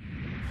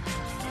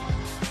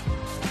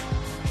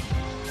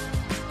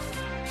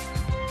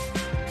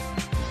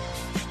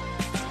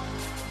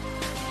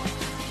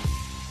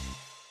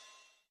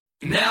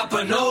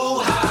 Napa Know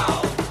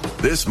How.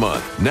 This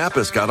month,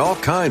 Napa's got all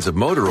kinds of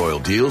motor oil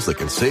deals that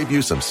can save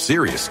you some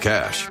serious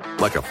cash.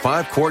 Like a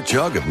 5-quart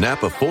jug of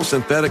Napa full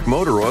synthetic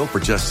motor oil for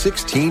just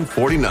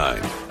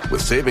 $16.49.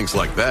 With savings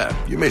like that,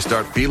 you may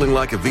start feeling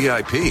like a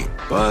VIP.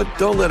 But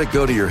don't let it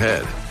go to your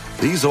head.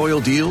 These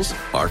oil deals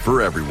are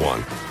for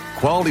everyone.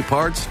 Quality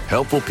parts,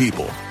 helpful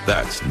people.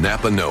 That's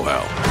Napa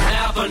Know-How.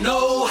 Napa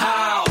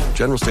Know-How.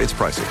 General States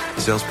pricing.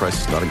 Sales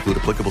prices not include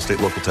applicable state,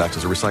 local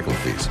taxes, or recycling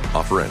fees.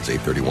 Offer ends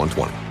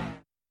 8/31/20.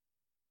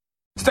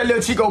 It's that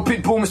little Chico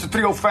Pitbull, Mr.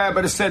 305,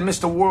 better said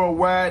Mr.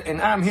 Worldwide, and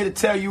I'm here to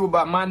tell you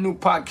about my new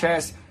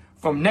podcast,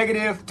 From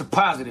Negative to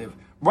Positive,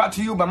 brought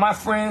to you by my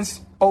friends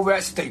over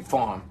at State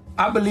Farm.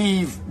 I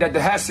believe that to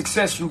have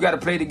success, you got to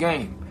play the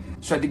game,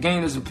 so that the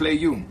game doesn't play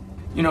you.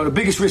 You know, the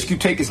biggest risk you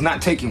take is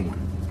not taking one.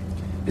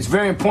 It's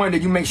very important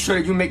that you make sure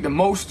that you make the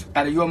most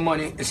out of your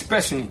money,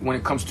 especially when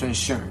it comes to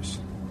insurance.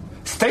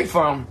 State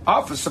Farm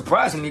offers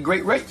surprisingly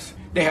great rates.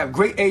 They have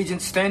great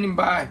agents standing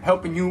by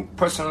helping you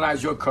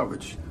personalize your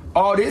coverage.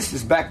 All this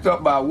is backed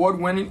up by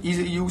award-winning,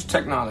 easy-to-use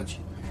technology.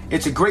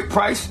 It's a great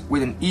price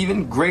with an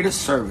even greater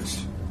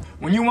service.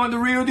 When you want the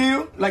real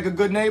deal, like a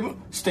good neighbor,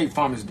 State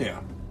Farm is there.